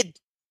same kid.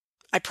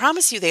 I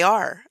promise you they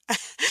are.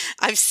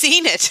 I've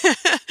seen it.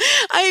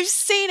 I've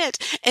seen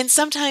it. And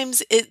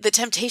sometimes the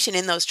temptation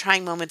in those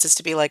trying moments is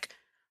to be like,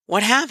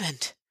 what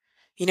happened?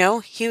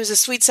 He was a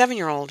sweet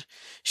 7-year-old.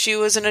 She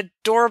was an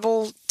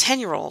adorable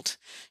 10-year-old.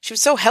 She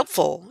was so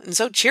helpful and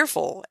so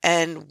cheerful.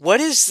 And what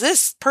is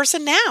this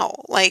person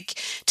now?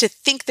 Like, to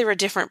think they're a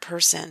different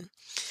person.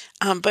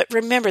 But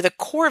remember, the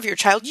core of your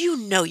child, you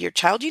know your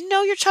child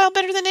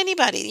better than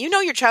anybody. You know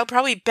your child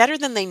probably better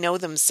than they know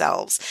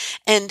themselves.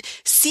 And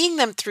seeing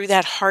them through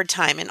that hard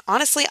time. And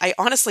honestly, I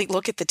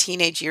look at the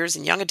teenage years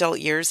and young adult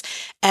years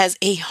as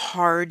a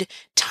hard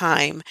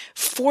time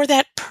for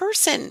that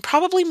person,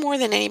 probably more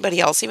than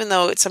anybody else, even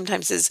though it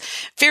sometimes is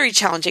very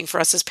challenging for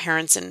us as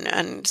parents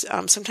and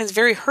sometimes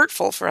very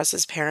hurtful for us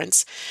as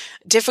parents,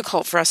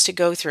 difficult for us to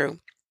go through,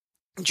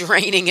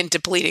 draining and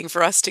depleting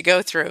for us to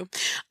go through.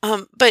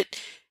 But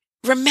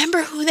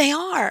remember who they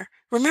are.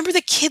 Remember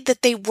the kid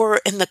that they were,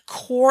 and the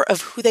core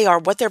of who they are,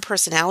 what their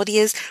personality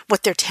is,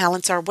 what their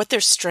talents are, what their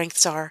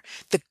strengths are,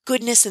 the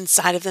goodness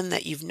inside of them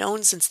that you've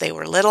known since they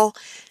were little.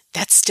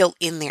 That's still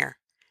in there.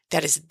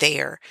 That is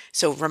there.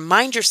 So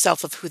remind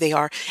yourself of who they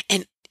are,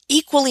 and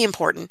equally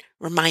important,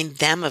 remind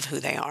them of who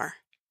they are.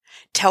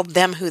 Tell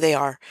them who they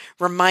are.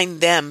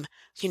 Remind them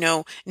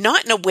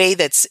not in a way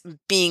that's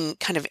being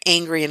kind of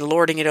angry and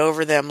lording it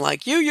over them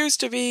like you used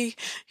to be,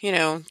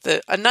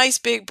 a nice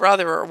big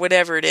brother or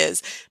whatever it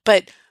is,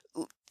 but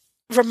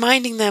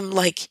reminding them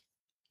like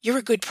you're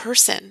a good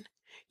person.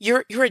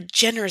 You're a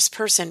generous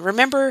person.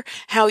 Remember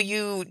how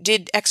you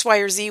did X, Y,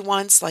 or Z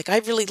once? Like I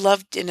really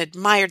loved and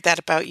admired that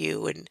about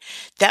you, and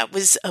that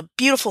was a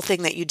beautiful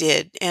thing that you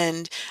did.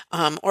 And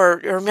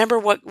or remember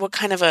what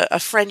kind of a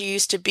friend you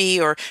used to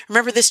be, or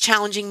remember this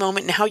challenging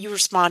moment and how you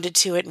responded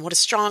to it, and what a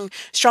strong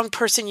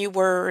person you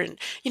were, and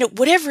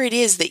whatever it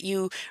is that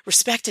you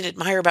respect and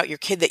admire about your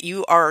kid that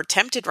you are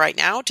tempted right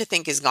now to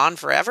think is gone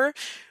forever.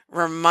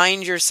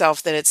 Remind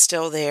yourself that it's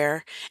still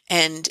there,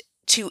 and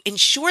to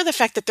ensure the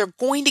fact that they're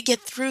going to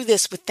get through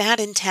this with that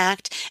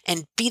intact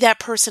and be that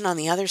person on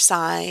the other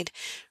side.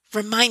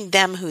 Remind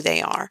them who they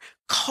are.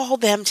 Call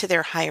them to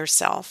their higher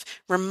self.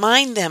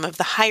 Remind them of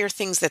the higher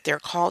things that they're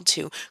called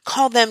to.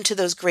 Call them to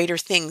those greater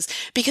things.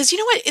 Because you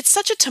know what? It's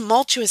such a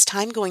tumultuous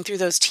time going through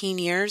those teen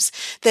years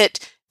that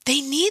they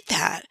need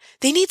that.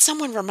 They need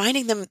someone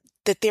reminding them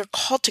that they're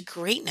called to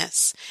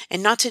greatness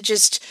and not to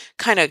just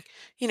kind of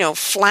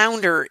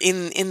flounder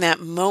in that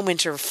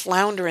moment, or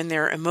flounder in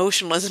their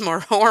emotionalism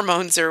or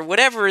hormones or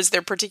whatever is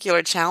their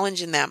particular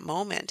challenge in that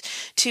moment.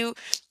 To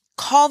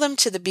call them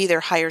to be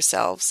their higher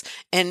selves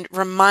and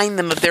remind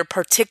them of their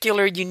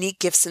particular unique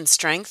gifts and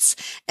strengths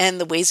and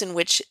the ways in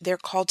which they're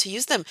called to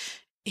use them.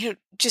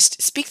 Just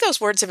speak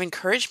those words of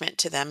encouragement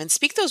to them and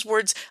speak those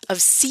words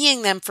of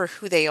seeing them for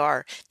who they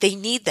are. They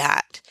need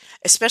that,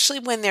 especially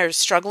when they're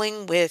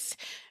struggling with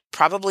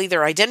probably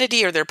their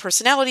identity or their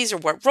personalities or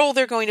what role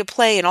they're going to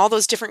play and all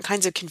those different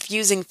kinds of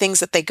confusing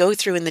things that they go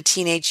through in the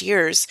teenage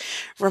years.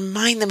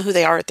 Remind them who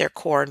they are at their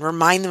core and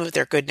remind them of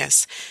their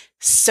goodness.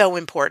 So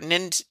important.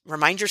 And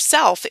remind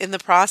yourself in the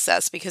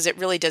process, because it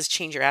really does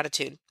change your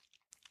attitude.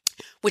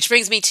 Which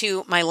brings me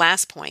to my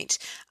last point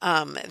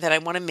that I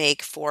want to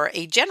make for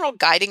a general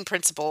guiding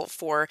principle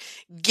for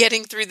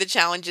getting through the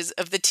challenges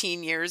of the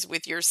teen years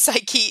with your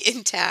psyche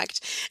intact.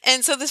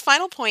 And so this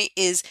final point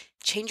is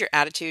change your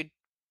attitude.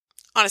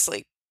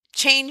 Honestly,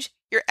 change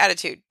your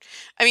attitude.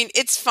 I mean,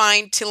 it's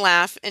fine to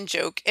laugh and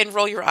joke and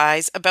roll your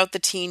eyes about the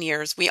teen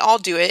years. We all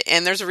do it,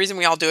 and there's a reason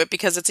we all do it,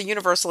 because it's a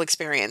universal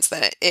experience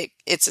that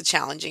it's a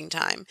challenging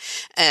time,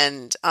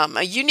 and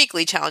a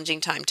uniquely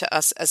challenging time to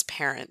us as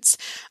parents.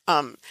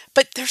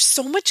 But there's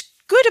so much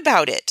good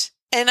about it.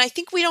 And I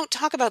think we don't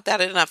talk about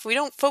that enough. We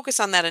don't focus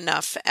on that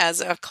enough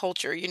as a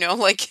culture,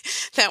 like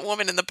that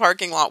woman in the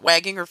parking lot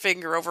wagging her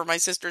finger over my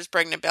sister's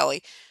pregnant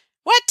belly.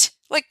 What?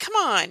 Like, come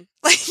on.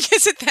 Like,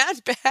 is it that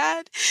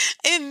bad?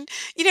 And,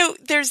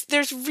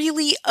 there's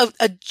really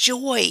a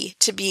joy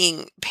to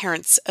being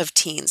parents of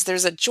teens.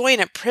 There's a joy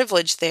and a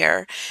privilege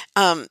there.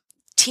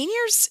 Teen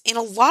years, in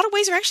a lot of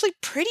ways, are actually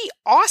pretty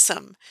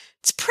awesome.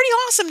 It's pretty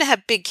awesome to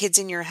have big kids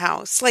in your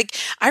house. Like,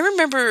 I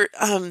remember,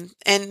 and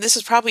this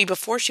was probably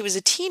before she was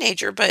a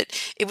teenager,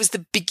 but it was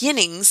the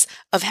beginnings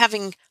of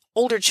having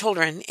older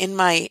children in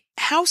my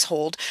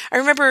household. I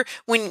remember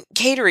when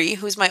Kateri,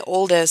 who's my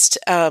oldest,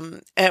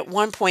 at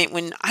one point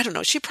when, I don't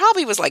know, she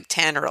probably was like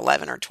 10 or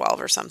 11 or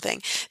 12 or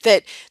something,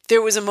 that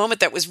there was a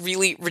moment that was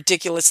really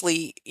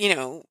ridiculously,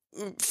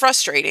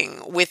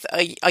 frustrating with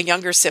a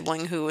younger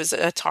sibling who was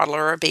a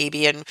toddler or a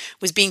baby and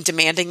was being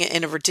demanding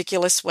in a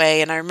ridiculous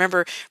way. And I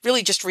remember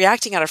really just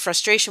reacting out of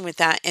frustration with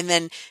that, and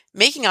then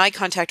making eye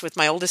contact with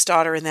my oldest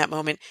daughter in that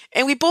moment.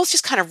 And we both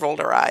just kind of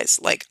rolled our eyes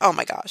like, oh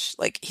my gosh,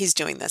 like he's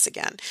doing this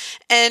again.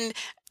 And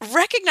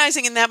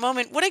recognizing in that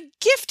moment what a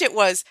gift it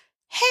was.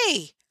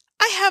 Hey,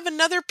 I have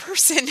another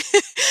person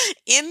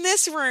in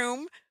this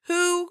room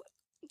who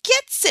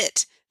gets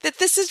it, that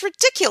this is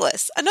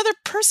ridiculous. Another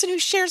person who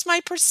shares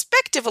my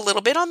perspective a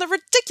little bit on the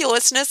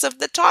ridiculousness of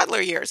the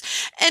toddler years.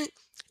 And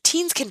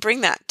teens can bring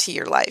that to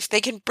your life.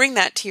 They can bring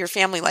that to your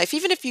family life.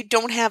 Even if you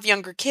don't have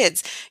younger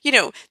kids,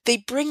 they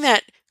bring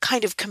that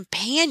kind of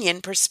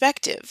companion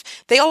perspective.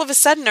 They all of a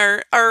sudden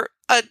are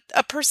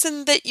a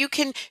person that you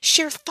can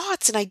share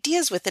thoughts and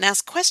ideas with and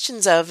ask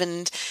questions of.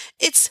 And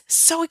it's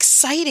so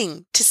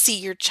exciting to see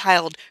your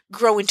child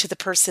grow into the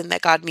person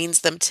that God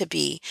means them to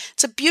be.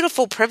 It's a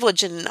beautiful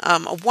privilege and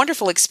a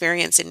wonderful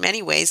experience in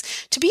many ways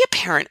to be a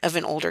parent of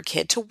an older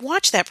kid, to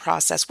watch that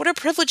process. What a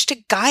privilege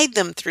to guide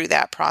them through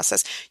that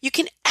process. You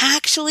can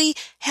actually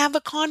have a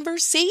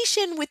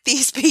conversation with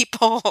these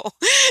people.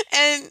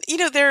 And,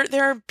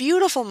 there are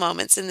beautiful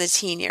moments in the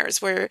teen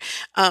years where,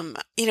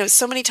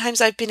 so many times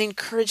I've been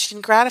encouraged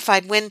and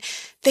gratified when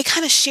they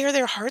kind of share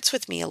their hearts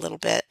with me a little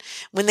bit,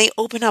 when they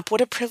open up. What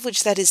a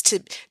privilege that is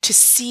to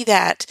see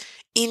that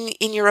in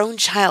your own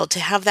child, to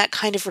have that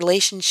kind of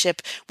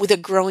relationship with a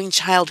growing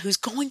child who's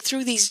going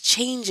through these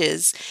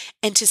changes,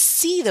 and to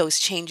see those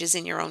changes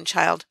in your own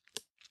child,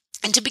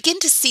 and to begin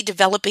to see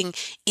developing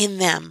in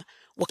them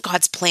what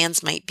God's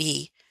plans might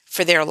be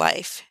for their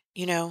life,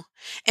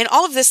 And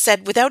all of this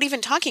said without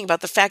even talking about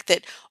the fact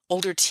that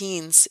older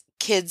teens,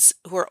 kids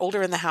who are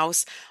older in the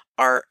house,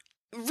 are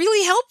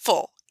really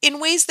helpful in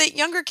ways that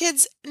younger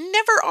kids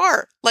never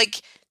are.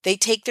 Like, They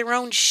take their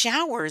own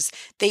showers.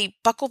 They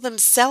buckle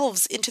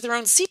themselves into their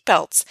own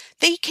seatbelts.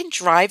 They can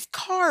drive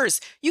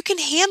cars. You can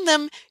hand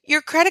them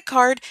your credit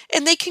card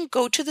and they can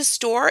go to the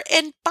store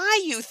and buy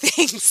you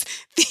things.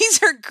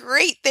 These are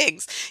great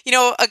things.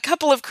 A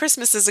couple of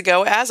Christmases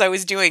ago, as I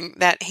was doing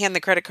that, hand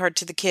the credit card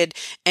to the kid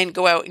and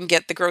go out and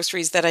get the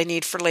groceries that I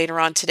need for later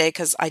on today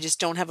because I just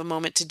don't have a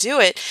moment to do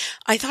it,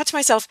 I thought to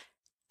myself,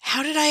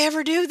 how did I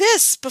ever do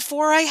this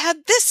before I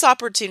had this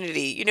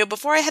opportunity?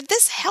 Before I had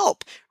this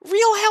help,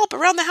 real help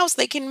around the house.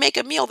 They can make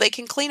a meal. They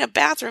can clean a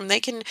bathroom. They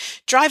can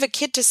drive a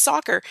kid to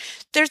soccer.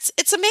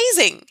 It's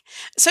amazing.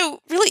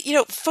 So really,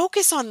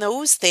 focus on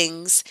those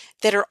things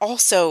that are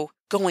also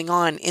going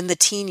on in the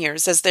teen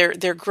years as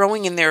they're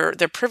growing in their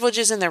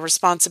privileges and their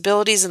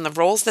responsibilities and the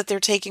roles that they're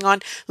taking on,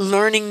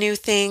 learning new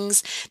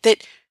things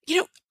that,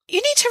 you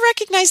need to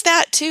recognize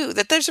that too,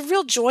 that there's a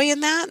real joy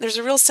in that. There's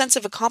a real sense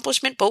of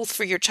accomplishment, both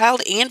for your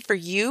child and for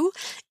you,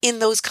 in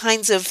those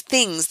kinds of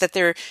things that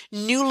they're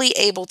newly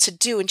able to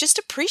do. And just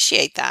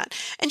appreciate that.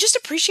 And just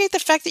appreciate the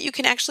fact that you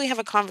can actually have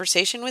a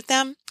conversation with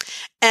them,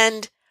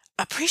 and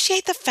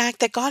appreciate the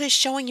fact that God is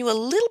showing you a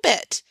little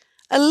bit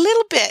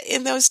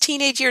in those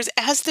teenage years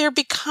as they're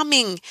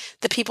becoming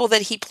the people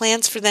that He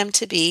plans for them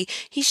to be.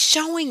 He's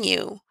showing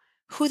you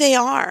who they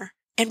are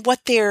and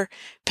what their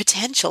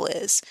potential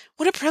is.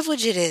 What a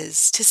privilege it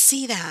is to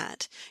see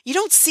that. You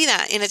don't see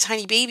that in a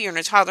tiny baby or in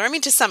a toddler. I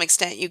mean, to some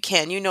extent you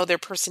can, their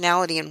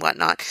personality and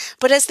whatnot.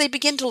 But as they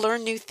begin to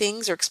learn new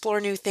things or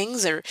explore new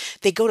things, or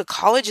they go to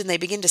college and they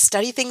begin to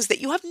study things that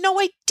you have no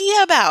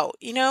idea about,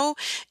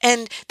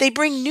 and they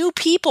bring new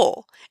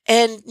people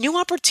and new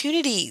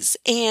opportunities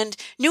and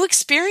new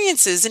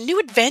experiences and new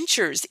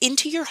adventures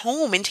into your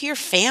home, into your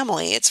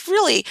family. It's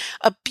really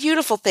a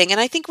beautiful thing. And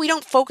I think we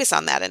don't focus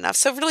on that enough.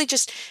 So really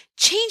just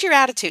change your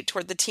attitude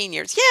toward the teen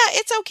years. Yeah,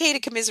 it's okay to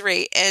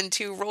commiserate and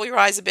to roll your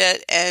eyes a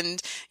bit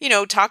and,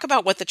 talk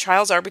about what the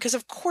trials are, because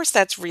of course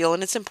that's real.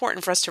 And it's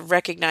important for us to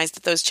recognize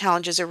that those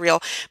challenges are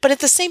real. But at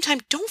the same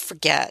time, don't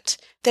forget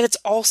that it's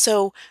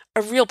also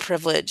a real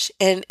privilege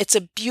and it's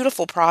a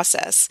beautiful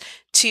process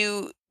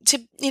to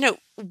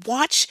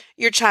watch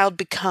your child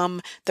become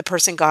the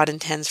person God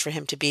intends for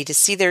him to be, to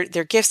see their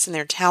gifts and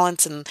their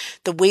talents and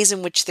the ways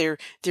in which they're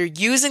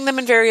using them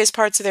in various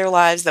parts of their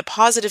lives, the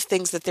positive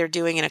things that they're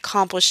doing and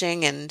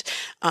accomplishing, and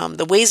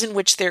the ways in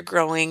which they're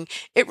growing.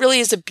 It really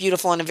is a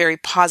beautiful and a very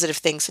positive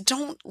thing. So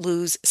don't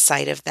lose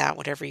sight of that,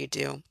 whatever you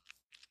do.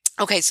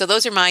 Okay, so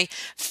those are my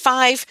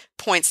 5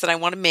 points that I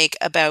want to make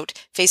about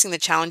facing the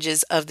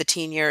challenges of the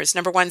teen years.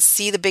 Number 1,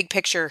 see the big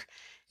picture.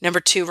 Number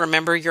 2,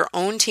 remember your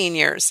own teen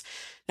years.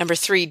 Number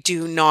 3,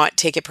 do not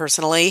take it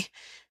personally.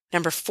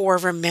 Number 4,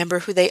 remember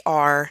who they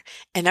are.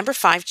 And number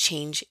 5,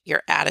 change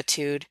your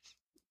attitude.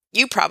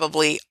 You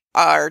probably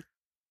are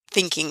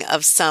thinking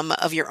of some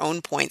of your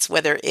own points,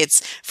 whether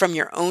it's from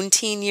your own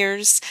teen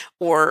years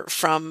or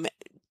from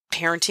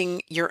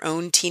parenting your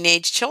own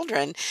teenage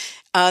children,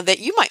 that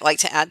you might like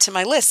to add to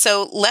my list.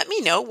 So let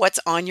me know what's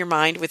on your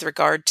mind with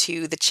regard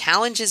to the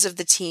challenges of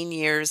the teen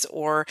years,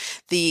 or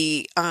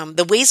the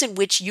ways in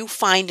which you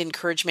find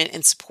encouragement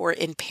and support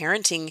in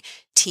parenting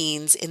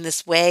teens in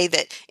this way,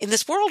 that in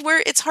this world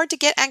where it's hard to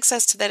get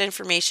access to that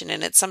information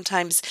and it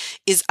sometimes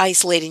is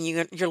isolating.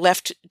 You're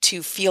left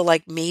to feel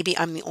like maybe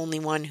I'm the only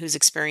one who's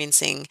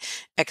experiencing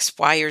X,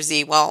 Y, or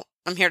Z. Well,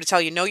 I'm here to tell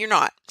you, no, you're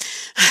not.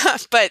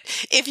 But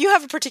if you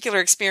have a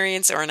particular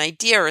experience or an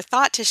idea or a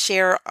thought to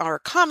share, or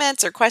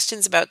comments or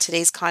questions about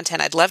today's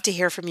content, I'd love to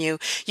hear from you.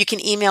 You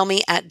can email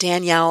me at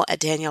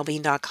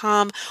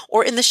danielle@daniellebean.com,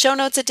 or in the show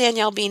notes at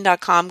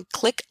daniellebean.com,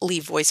 click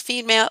leave voice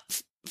feedmail,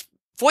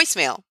 voice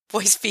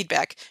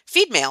feedback.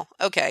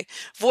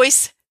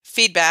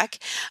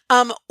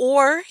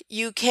 Or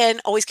you can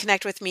always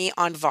connect with me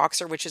on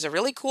Voxer, which is a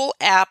really cool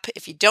app.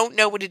 If you don't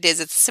know what it is,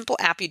 it's a simple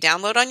app you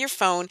download on your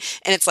phone,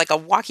 and it's like a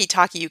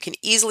walkie-talkie. You can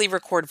easily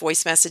record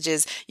voice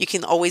messages. You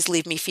can always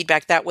leave me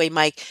feedback that way.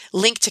 My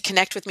link to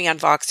connect with me on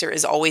Voxer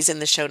is always in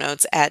the show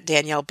notes at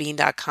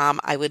daniellebean.com.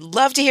 I would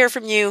love to hear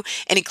from you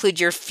and include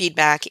your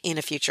feedback in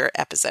a future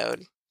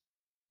episode.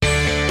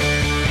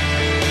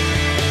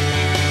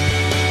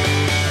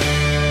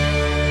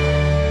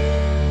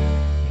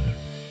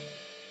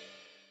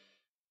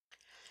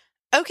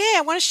 Okay,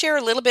 I want to share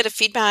a little bit of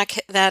feedback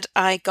that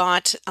I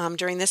got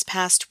during this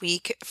past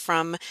week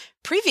from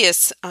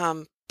previous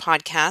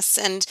podcasts.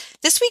 And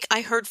this week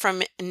I heard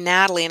from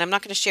Natalie, and I'm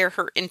not going to share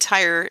her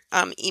entire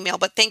email,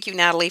 but thank you,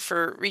 Natalie,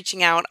 for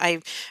reaching out.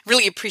 I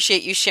really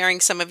appreciate you sharing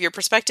some of your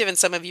perspective and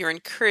some of your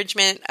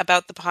encouragement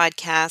about the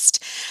podcast.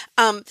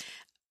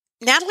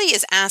 Natalie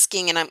is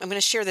asking, and I'm going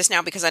to share this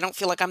now because I don't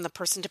feel like I'm the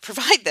person to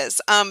provide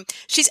this.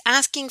 She's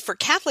asking for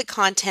Catholic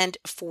content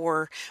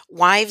for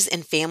wives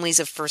and families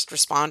of first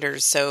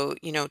responders. So,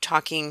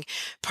 talking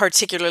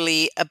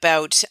particularly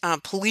about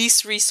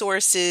police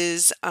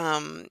resources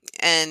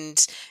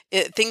and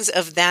things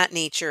of that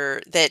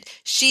nature, that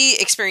she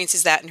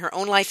experiences that in her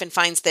own life and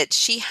finds that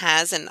she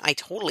has, and I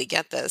totally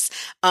get this,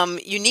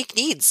 unique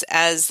needs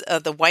as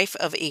the wife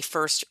of a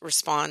first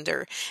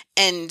responder.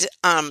 And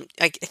I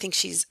think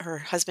her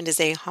husband as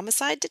a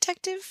homicide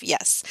detective.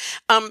 Yes.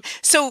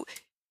 So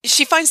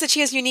she finds that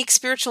she has unique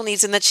spiritual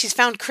needs and that she's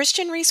found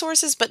Christian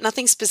resources, but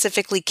nothing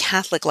specifically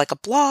Catholic, like a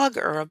blog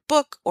or a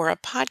book or a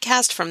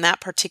podcast from that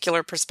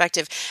particular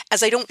perspective.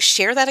 As I don't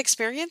share that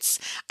experience,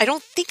 I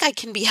don't think I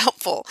can be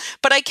helpful,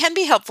 but I can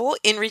be helpful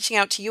in reaching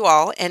out to you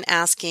all and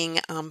asking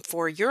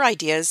for your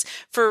ideas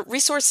for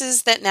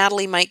resources that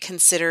Natalie might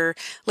consider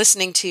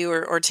listening to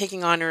or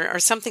taking on, or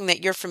something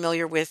that you're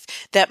familiar with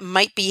that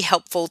might be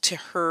helpful to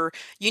her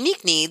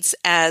unique needs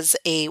as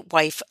a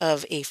wife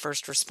of a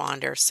first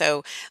responder.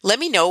 So let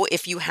me know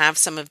if you have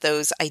some of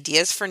those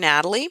ideas for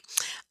Natalie.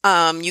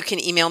 You can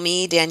email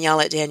me,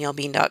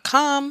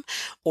 Danielle@daniellebean.com,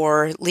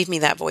 or leave me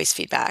that voice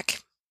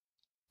feedback.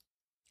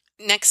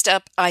 Next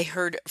up, I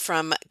heard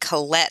from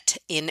Colette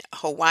in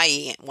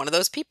Hawaii. One of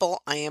those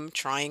people I am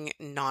trying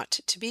not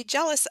to be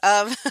jealous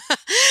of.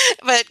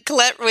 But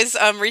Colette was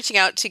reaching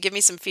out to give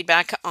me some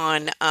feedback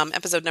on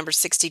episode number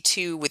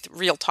 62 with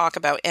Real Talk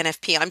about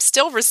NFP. I'm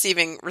still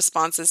receiving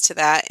responses to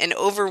that, and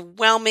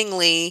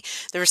overwhelmingly,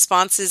 the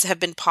responses have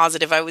been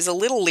positive. I was a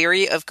little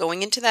leery of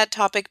going into that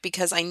topic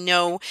because I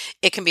know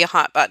it can be a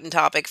hot button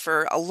topic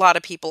for a lot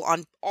of people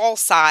on all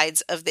sides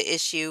of the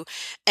issue.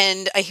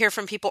 And I hear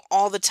from people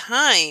all the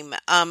time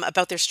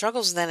about their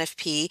struggles with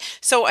NFP.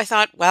 So I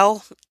thought,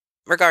 well,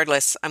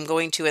 regardless, I'm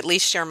going to at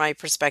least share my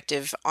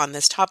perspective on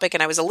this topic.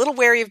 And I was a little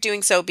wary of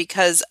doing so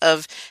because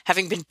of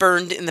having been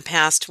burned in the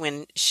past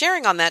when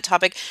sharing on that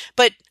topic.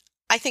 But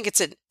I think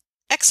it's an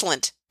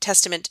excellent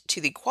testament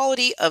to the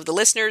quality of the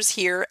listeners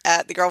here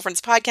at the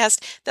Girlfriends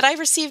Podcast that I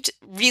received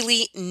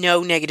really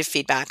no negative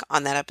feedback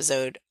on that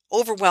episode.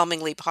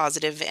 Overwhelmingly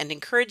positive and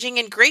encouraging,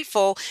 and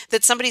grateful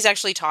that somebody's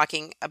actually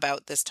talking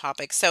about this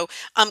topic. So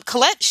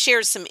Colette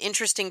shares some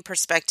interesting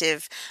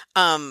perspective.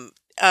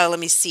 Let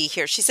me see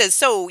here. She says,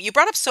 so you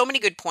brought up so many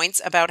good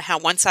points about how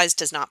one size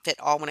does not fit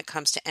all when it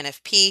comes to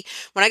NFP.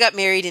 When I got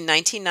married in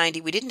 1990,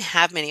 we didn't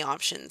have many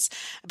options.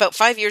 About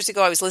 5 years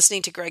ago, I was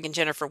listening to Greg and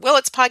Jennifer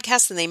Willett's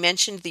podcast, and they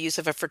mentioned the use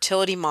of a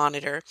fertility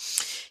monitor.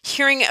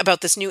 Hearing about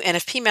this new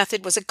NFP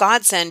method was a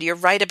godsend. You're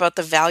right about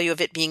the value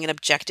of it being an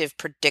objective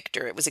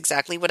predictor. It was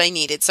exactly what I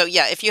needed. So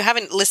yeah, if you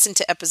haven't listened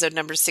to episode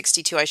number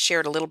 62, I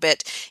shared a little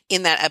bit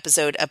in that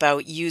episode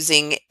about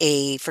using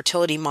a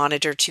fertility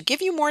monitor to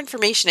give you more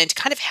information and to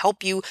kind of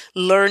help you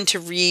learn to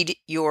read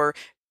your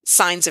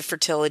signs of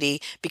fertility,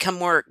 become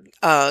more,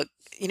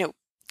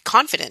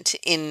 confident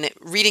in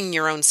reading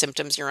your own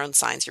symptoms, your own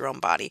signs, your own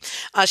body.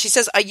 She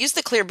says, I used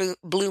the Clear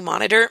Blue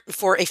monitor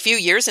for a few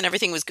years and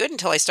everything was good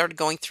until I started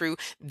going through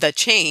the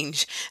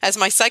change. As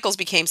my cycles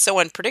became so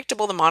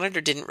unpredictable, the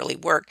monitor didn't really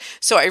work.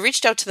 So I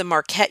reached out to the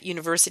Marquette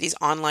University's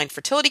online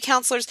fertility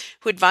counselors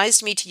who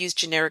advised me to use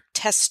generic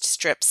test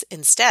strips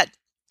instead.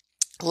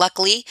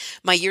 Luckily,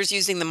 my years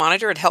using the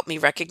monitor had helped me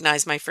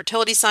recognize my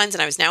fertility signs,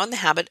 and I was now in the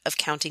habit of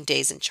counting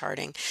days and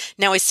charting.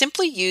 Now, I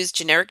simply use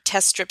generic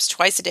test strips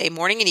twice a day,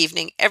 morning and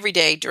evening, every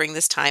day during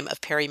this time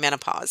of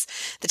perimenopause.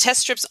 The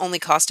test strips only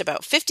cost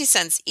about 50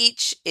 cents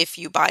each if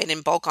you buy it in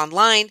bulk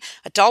online.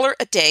 $1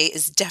 a day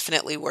is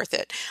definitely worth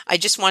it. I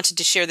just wanted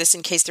to share this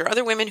in case there are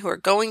other women who are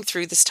going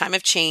through this time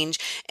of change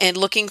and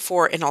looking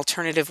for an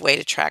alternative way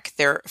to track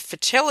their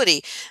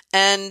fertility.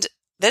 And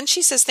then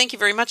she says, thank you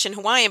very much in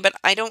Hawaiian, but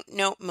I don't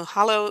know.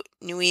 Mahalo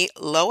nui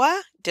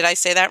loa. Did I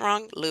say that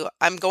wrong?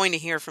 I'm going to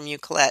hear from you,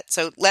 Colette.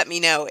 So let me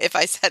know if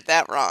I said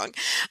that wrong.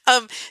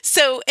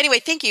 So anyway,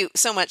 thank you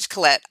so much,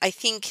 Colette. I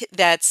think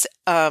that's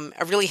a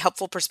really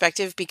helpful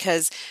perspective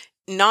because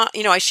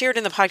I shared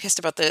in the podcast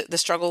about the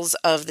struggles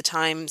of the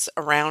times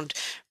around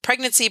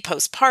pregnancy,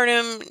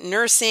 postpartum,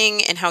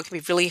 nursing, and how it can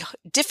be really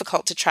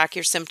difficult to track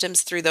your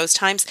symptoms through those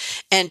times.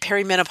 And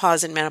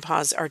perimenopause and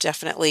menopause are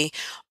definitely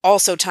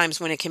also times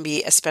when it can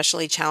be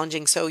especially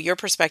challenging. So your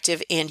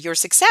perspective and your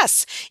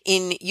success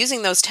in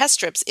using those test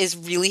strips is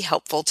really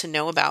helpful to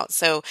know about.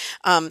 So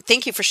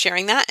thank you for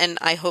sharing that. And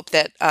I hope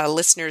that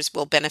listeners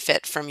will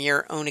benefit from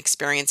your own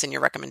experience and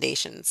your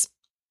recommendations.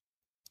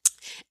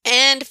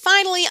 And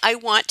finally, I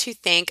want to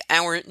thank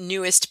our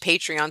newest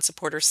Patreon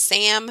supporter,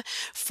 Sam,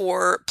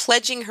 for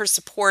pledging her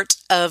support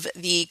of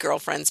the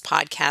Girlfriends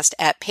Podcast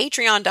at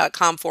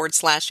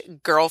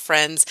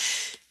patreon.com/girlfriends.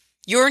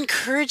 Your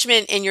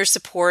encouragement and your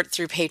support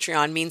through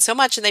Patreon means so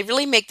much, and they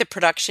really make the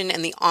production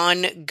and the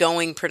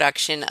ongoing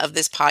production of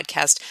this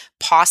podcast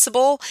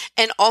possible.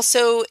 And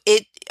also,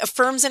 it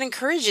affirms and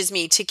encourages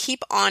me to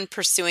keep on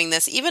pursuing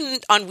this,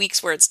 even on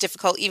weeks where it's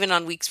difficult, even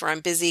on weeks where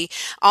I'm busy.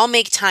 I'll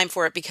make time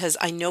for it because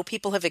I know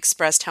people have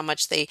expressed how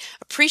much they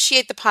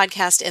appreciate the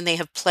podcast and they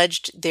have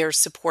pledged their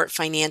support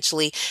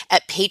financially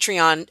at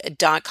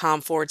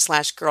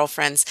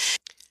patreon.com/girlfriends.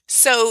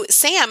 So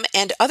Sam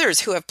and others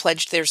who have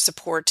pledged their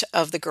support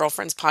of the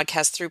Girlfriends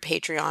Podcast through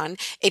Patreon,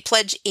 a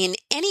pledge in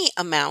any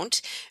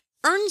amount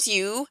earns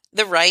you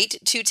the right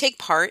to take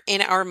part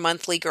in our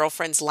monthly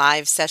Girlfriends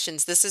Live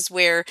sessions. This is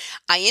where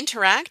I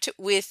interact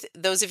with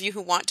those of you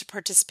who want to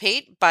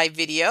participate by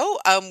video.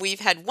 We've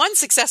had one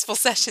successful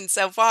session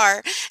so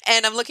far,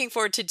 and I'm looking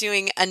forward to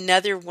doing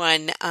another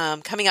one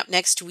coming up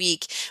next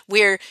week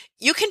where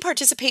you can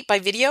participate by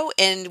video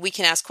and we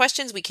can ask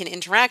questions, we can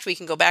interact, we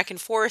can go back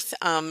and forth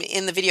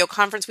in the video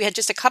conference. We had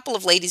just a couple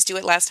of ladies do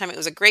it last time. It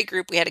was a great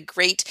group. We had a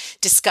great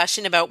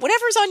discussion about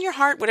whatever's on your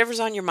heart, whatever's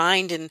on your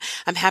mind, and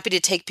I'm happy to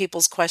take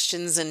people's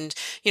questions and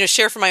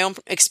share from my own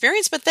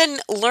experience, but then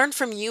learn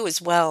from you as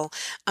well.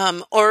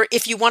 Or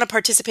if you want to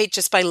participate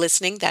just by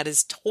listening, that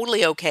is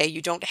totally okay.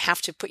 You don't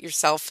have to put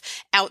yourself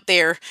out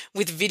there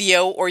with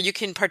video, or you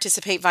can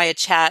participate via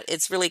chat.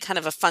 It's really kind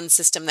of a fun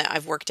system that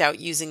I've worked out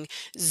using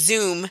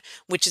Zoom,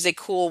 which is a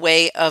cool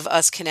way of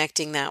us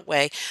connecting that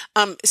way.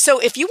 So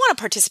if you want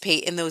to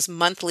participate in those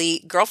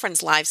monthly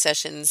Girlfriends Live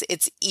sessions,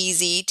 it's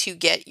easy to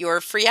get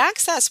your free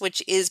access,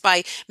 which is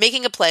by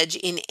making a pledge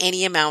in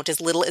any amount as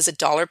little as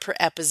 $1 per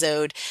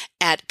episode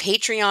at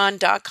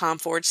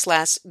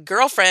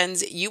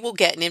patreon.com/girlfriends. You will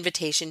get an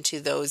invitation to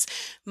those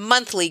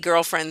monthly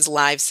Girlfriends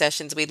Live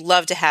sessions. We'd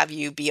love to have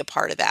you be a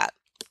part of that.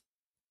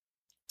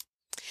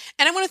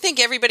 And I want to thank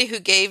everybody who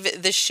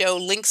gave the show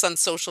links on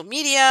social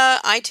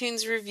media,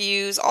 iTunes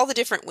reviews, all the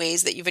different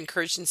ways that you've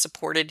encouraged and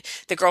supported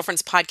the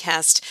Girlfriends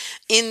podcast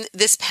in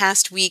this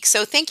past week.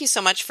 So thank you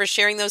so much for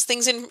sharing those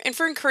things and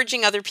for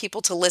encouraging other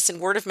people to listen.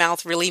 Word of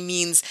mouth really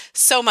means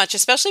so much,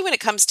 especially when it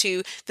comes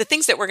to the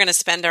things that we're going to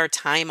spend our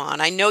time on.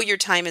 I know your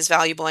time is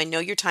valuable. I know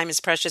your time is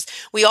precious.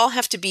 We all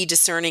have to be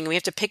discerning. We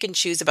have to pick and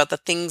choose about the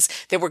things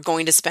that we're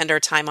going to spend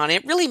our time on.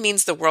 It really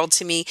means the world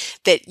to me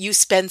that you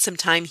spend some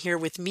time here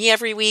with me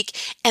every week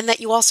and that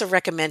you also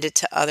recommend it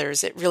to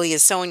others. It really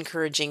is so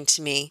encouraging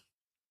to me.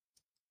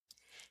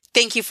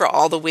 Thank you for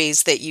all the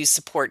ways that you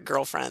support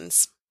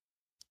Girlfriends.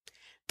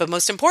 But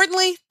most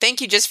importantly, thank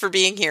you just for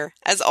being here.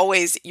 As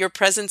always, your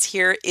presence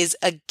here is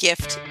a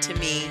gift to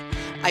me.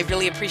 I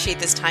really appreciate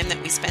this time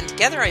that we spend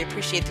together. I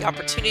appreciate the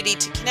opportunity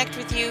to connect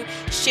with you,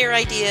 share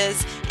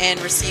ideas, and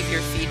receive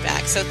your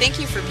feedback. So thank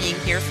you for being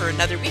here for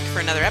another week, for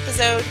another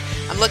episode.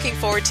 I'm looking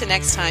forward to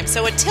next time.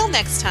 So until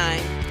next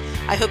time,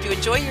 I hope you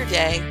enjoy your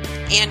day,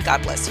 and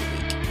God bless your week.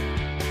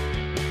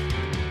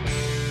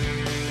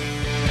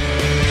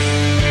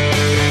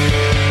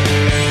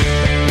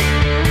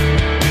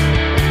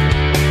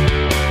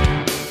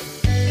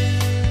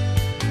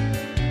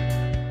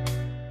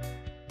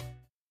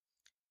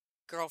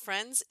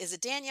 Girlfriends is a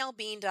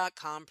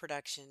DanielleBean.com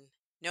production.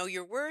 Know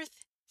your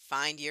worth,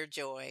 find your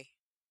joy.